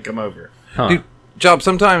birthday, then come over. Huh. Dude, Job,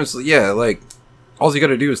 sometimes, yeah, like, all you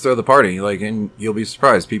gotta do is throw the party, like, and you'll be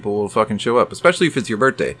surprised. People will fucking show up, especially if it's your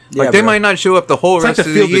birthday. Yeah, Like, they bro. might not show up the whole It's like rest the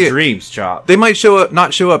of the Field of year. Dreams, Chop. They might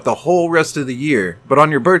not show up the whole rest of the year, but on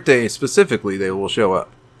your birthday specifically, they will show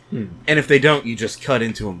up. And if they don't, you just cut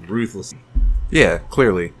into them ruthlessly. Yeah,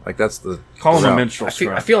 clearly. Like, that's the... Call them a route. minstrel I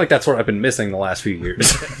scrub. feel like that's what I've been missing the last few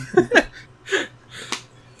years.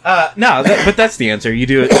 But that's the answer. You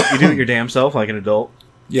do it your damn self like an adult.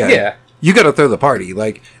 Yeah. Yeah. You gotta throw the party.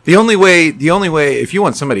 Like, the only way, if you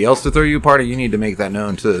want somebody else to throw you a party, you need to make that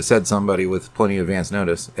known to said somebody with plenty of advance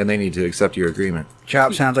notice, and they need to accept your agreement.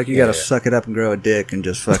 Chop sounds like you gotta suck it up and grow a dick and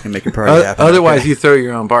just fucking make your party happen. Otherwise, you throw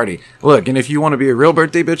your own party. Look, and if you want to be a real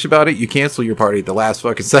birthday bitch about it, you cancel your party at the last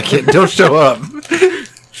fucking second. Don't show up.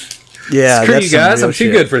 Yeah, Screw that's you some guys, real I'm too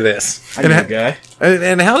shit. good for this. I know a guy.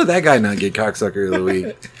 And how did that guy not get cocksucker of the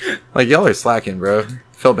week? Like, y'all are slacking, bro.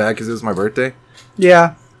 Felt bad because it was my birthday.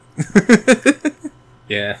 Yeah,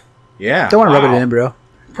 Yeah. Yeah. don't want to rub wow. it in, bro.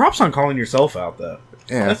 Props on calling yourself out, though.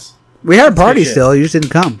 Yeah. That's We had a party shit. still. You just didn't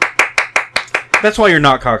come. why you're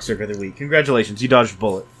not cocksucker of the week. Congratulations, you dodged a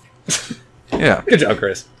bullet. Yeah. Good job,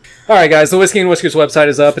 Chris. All right, guys, the Whiskey and Whiskers website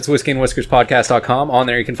is up. It's whiskeyandwhiskerspodcast.com. On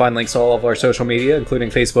there, you can find links to all of our social media, including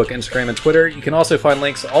Facebook, Instagram, and Twitter. You can also find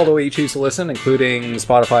links all the way you choose to listen, including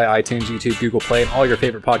Spotify, iTunes, YouTube, Google Play, and all your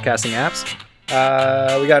favorite podcasting apps.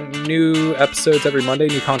 We got new episodes every Monday,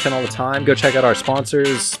 new content all the time. Go check out our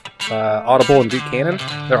sponsors, Audible and Duke Cannon.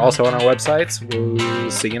 They're also on our websites.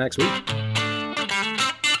 We'll see you next week.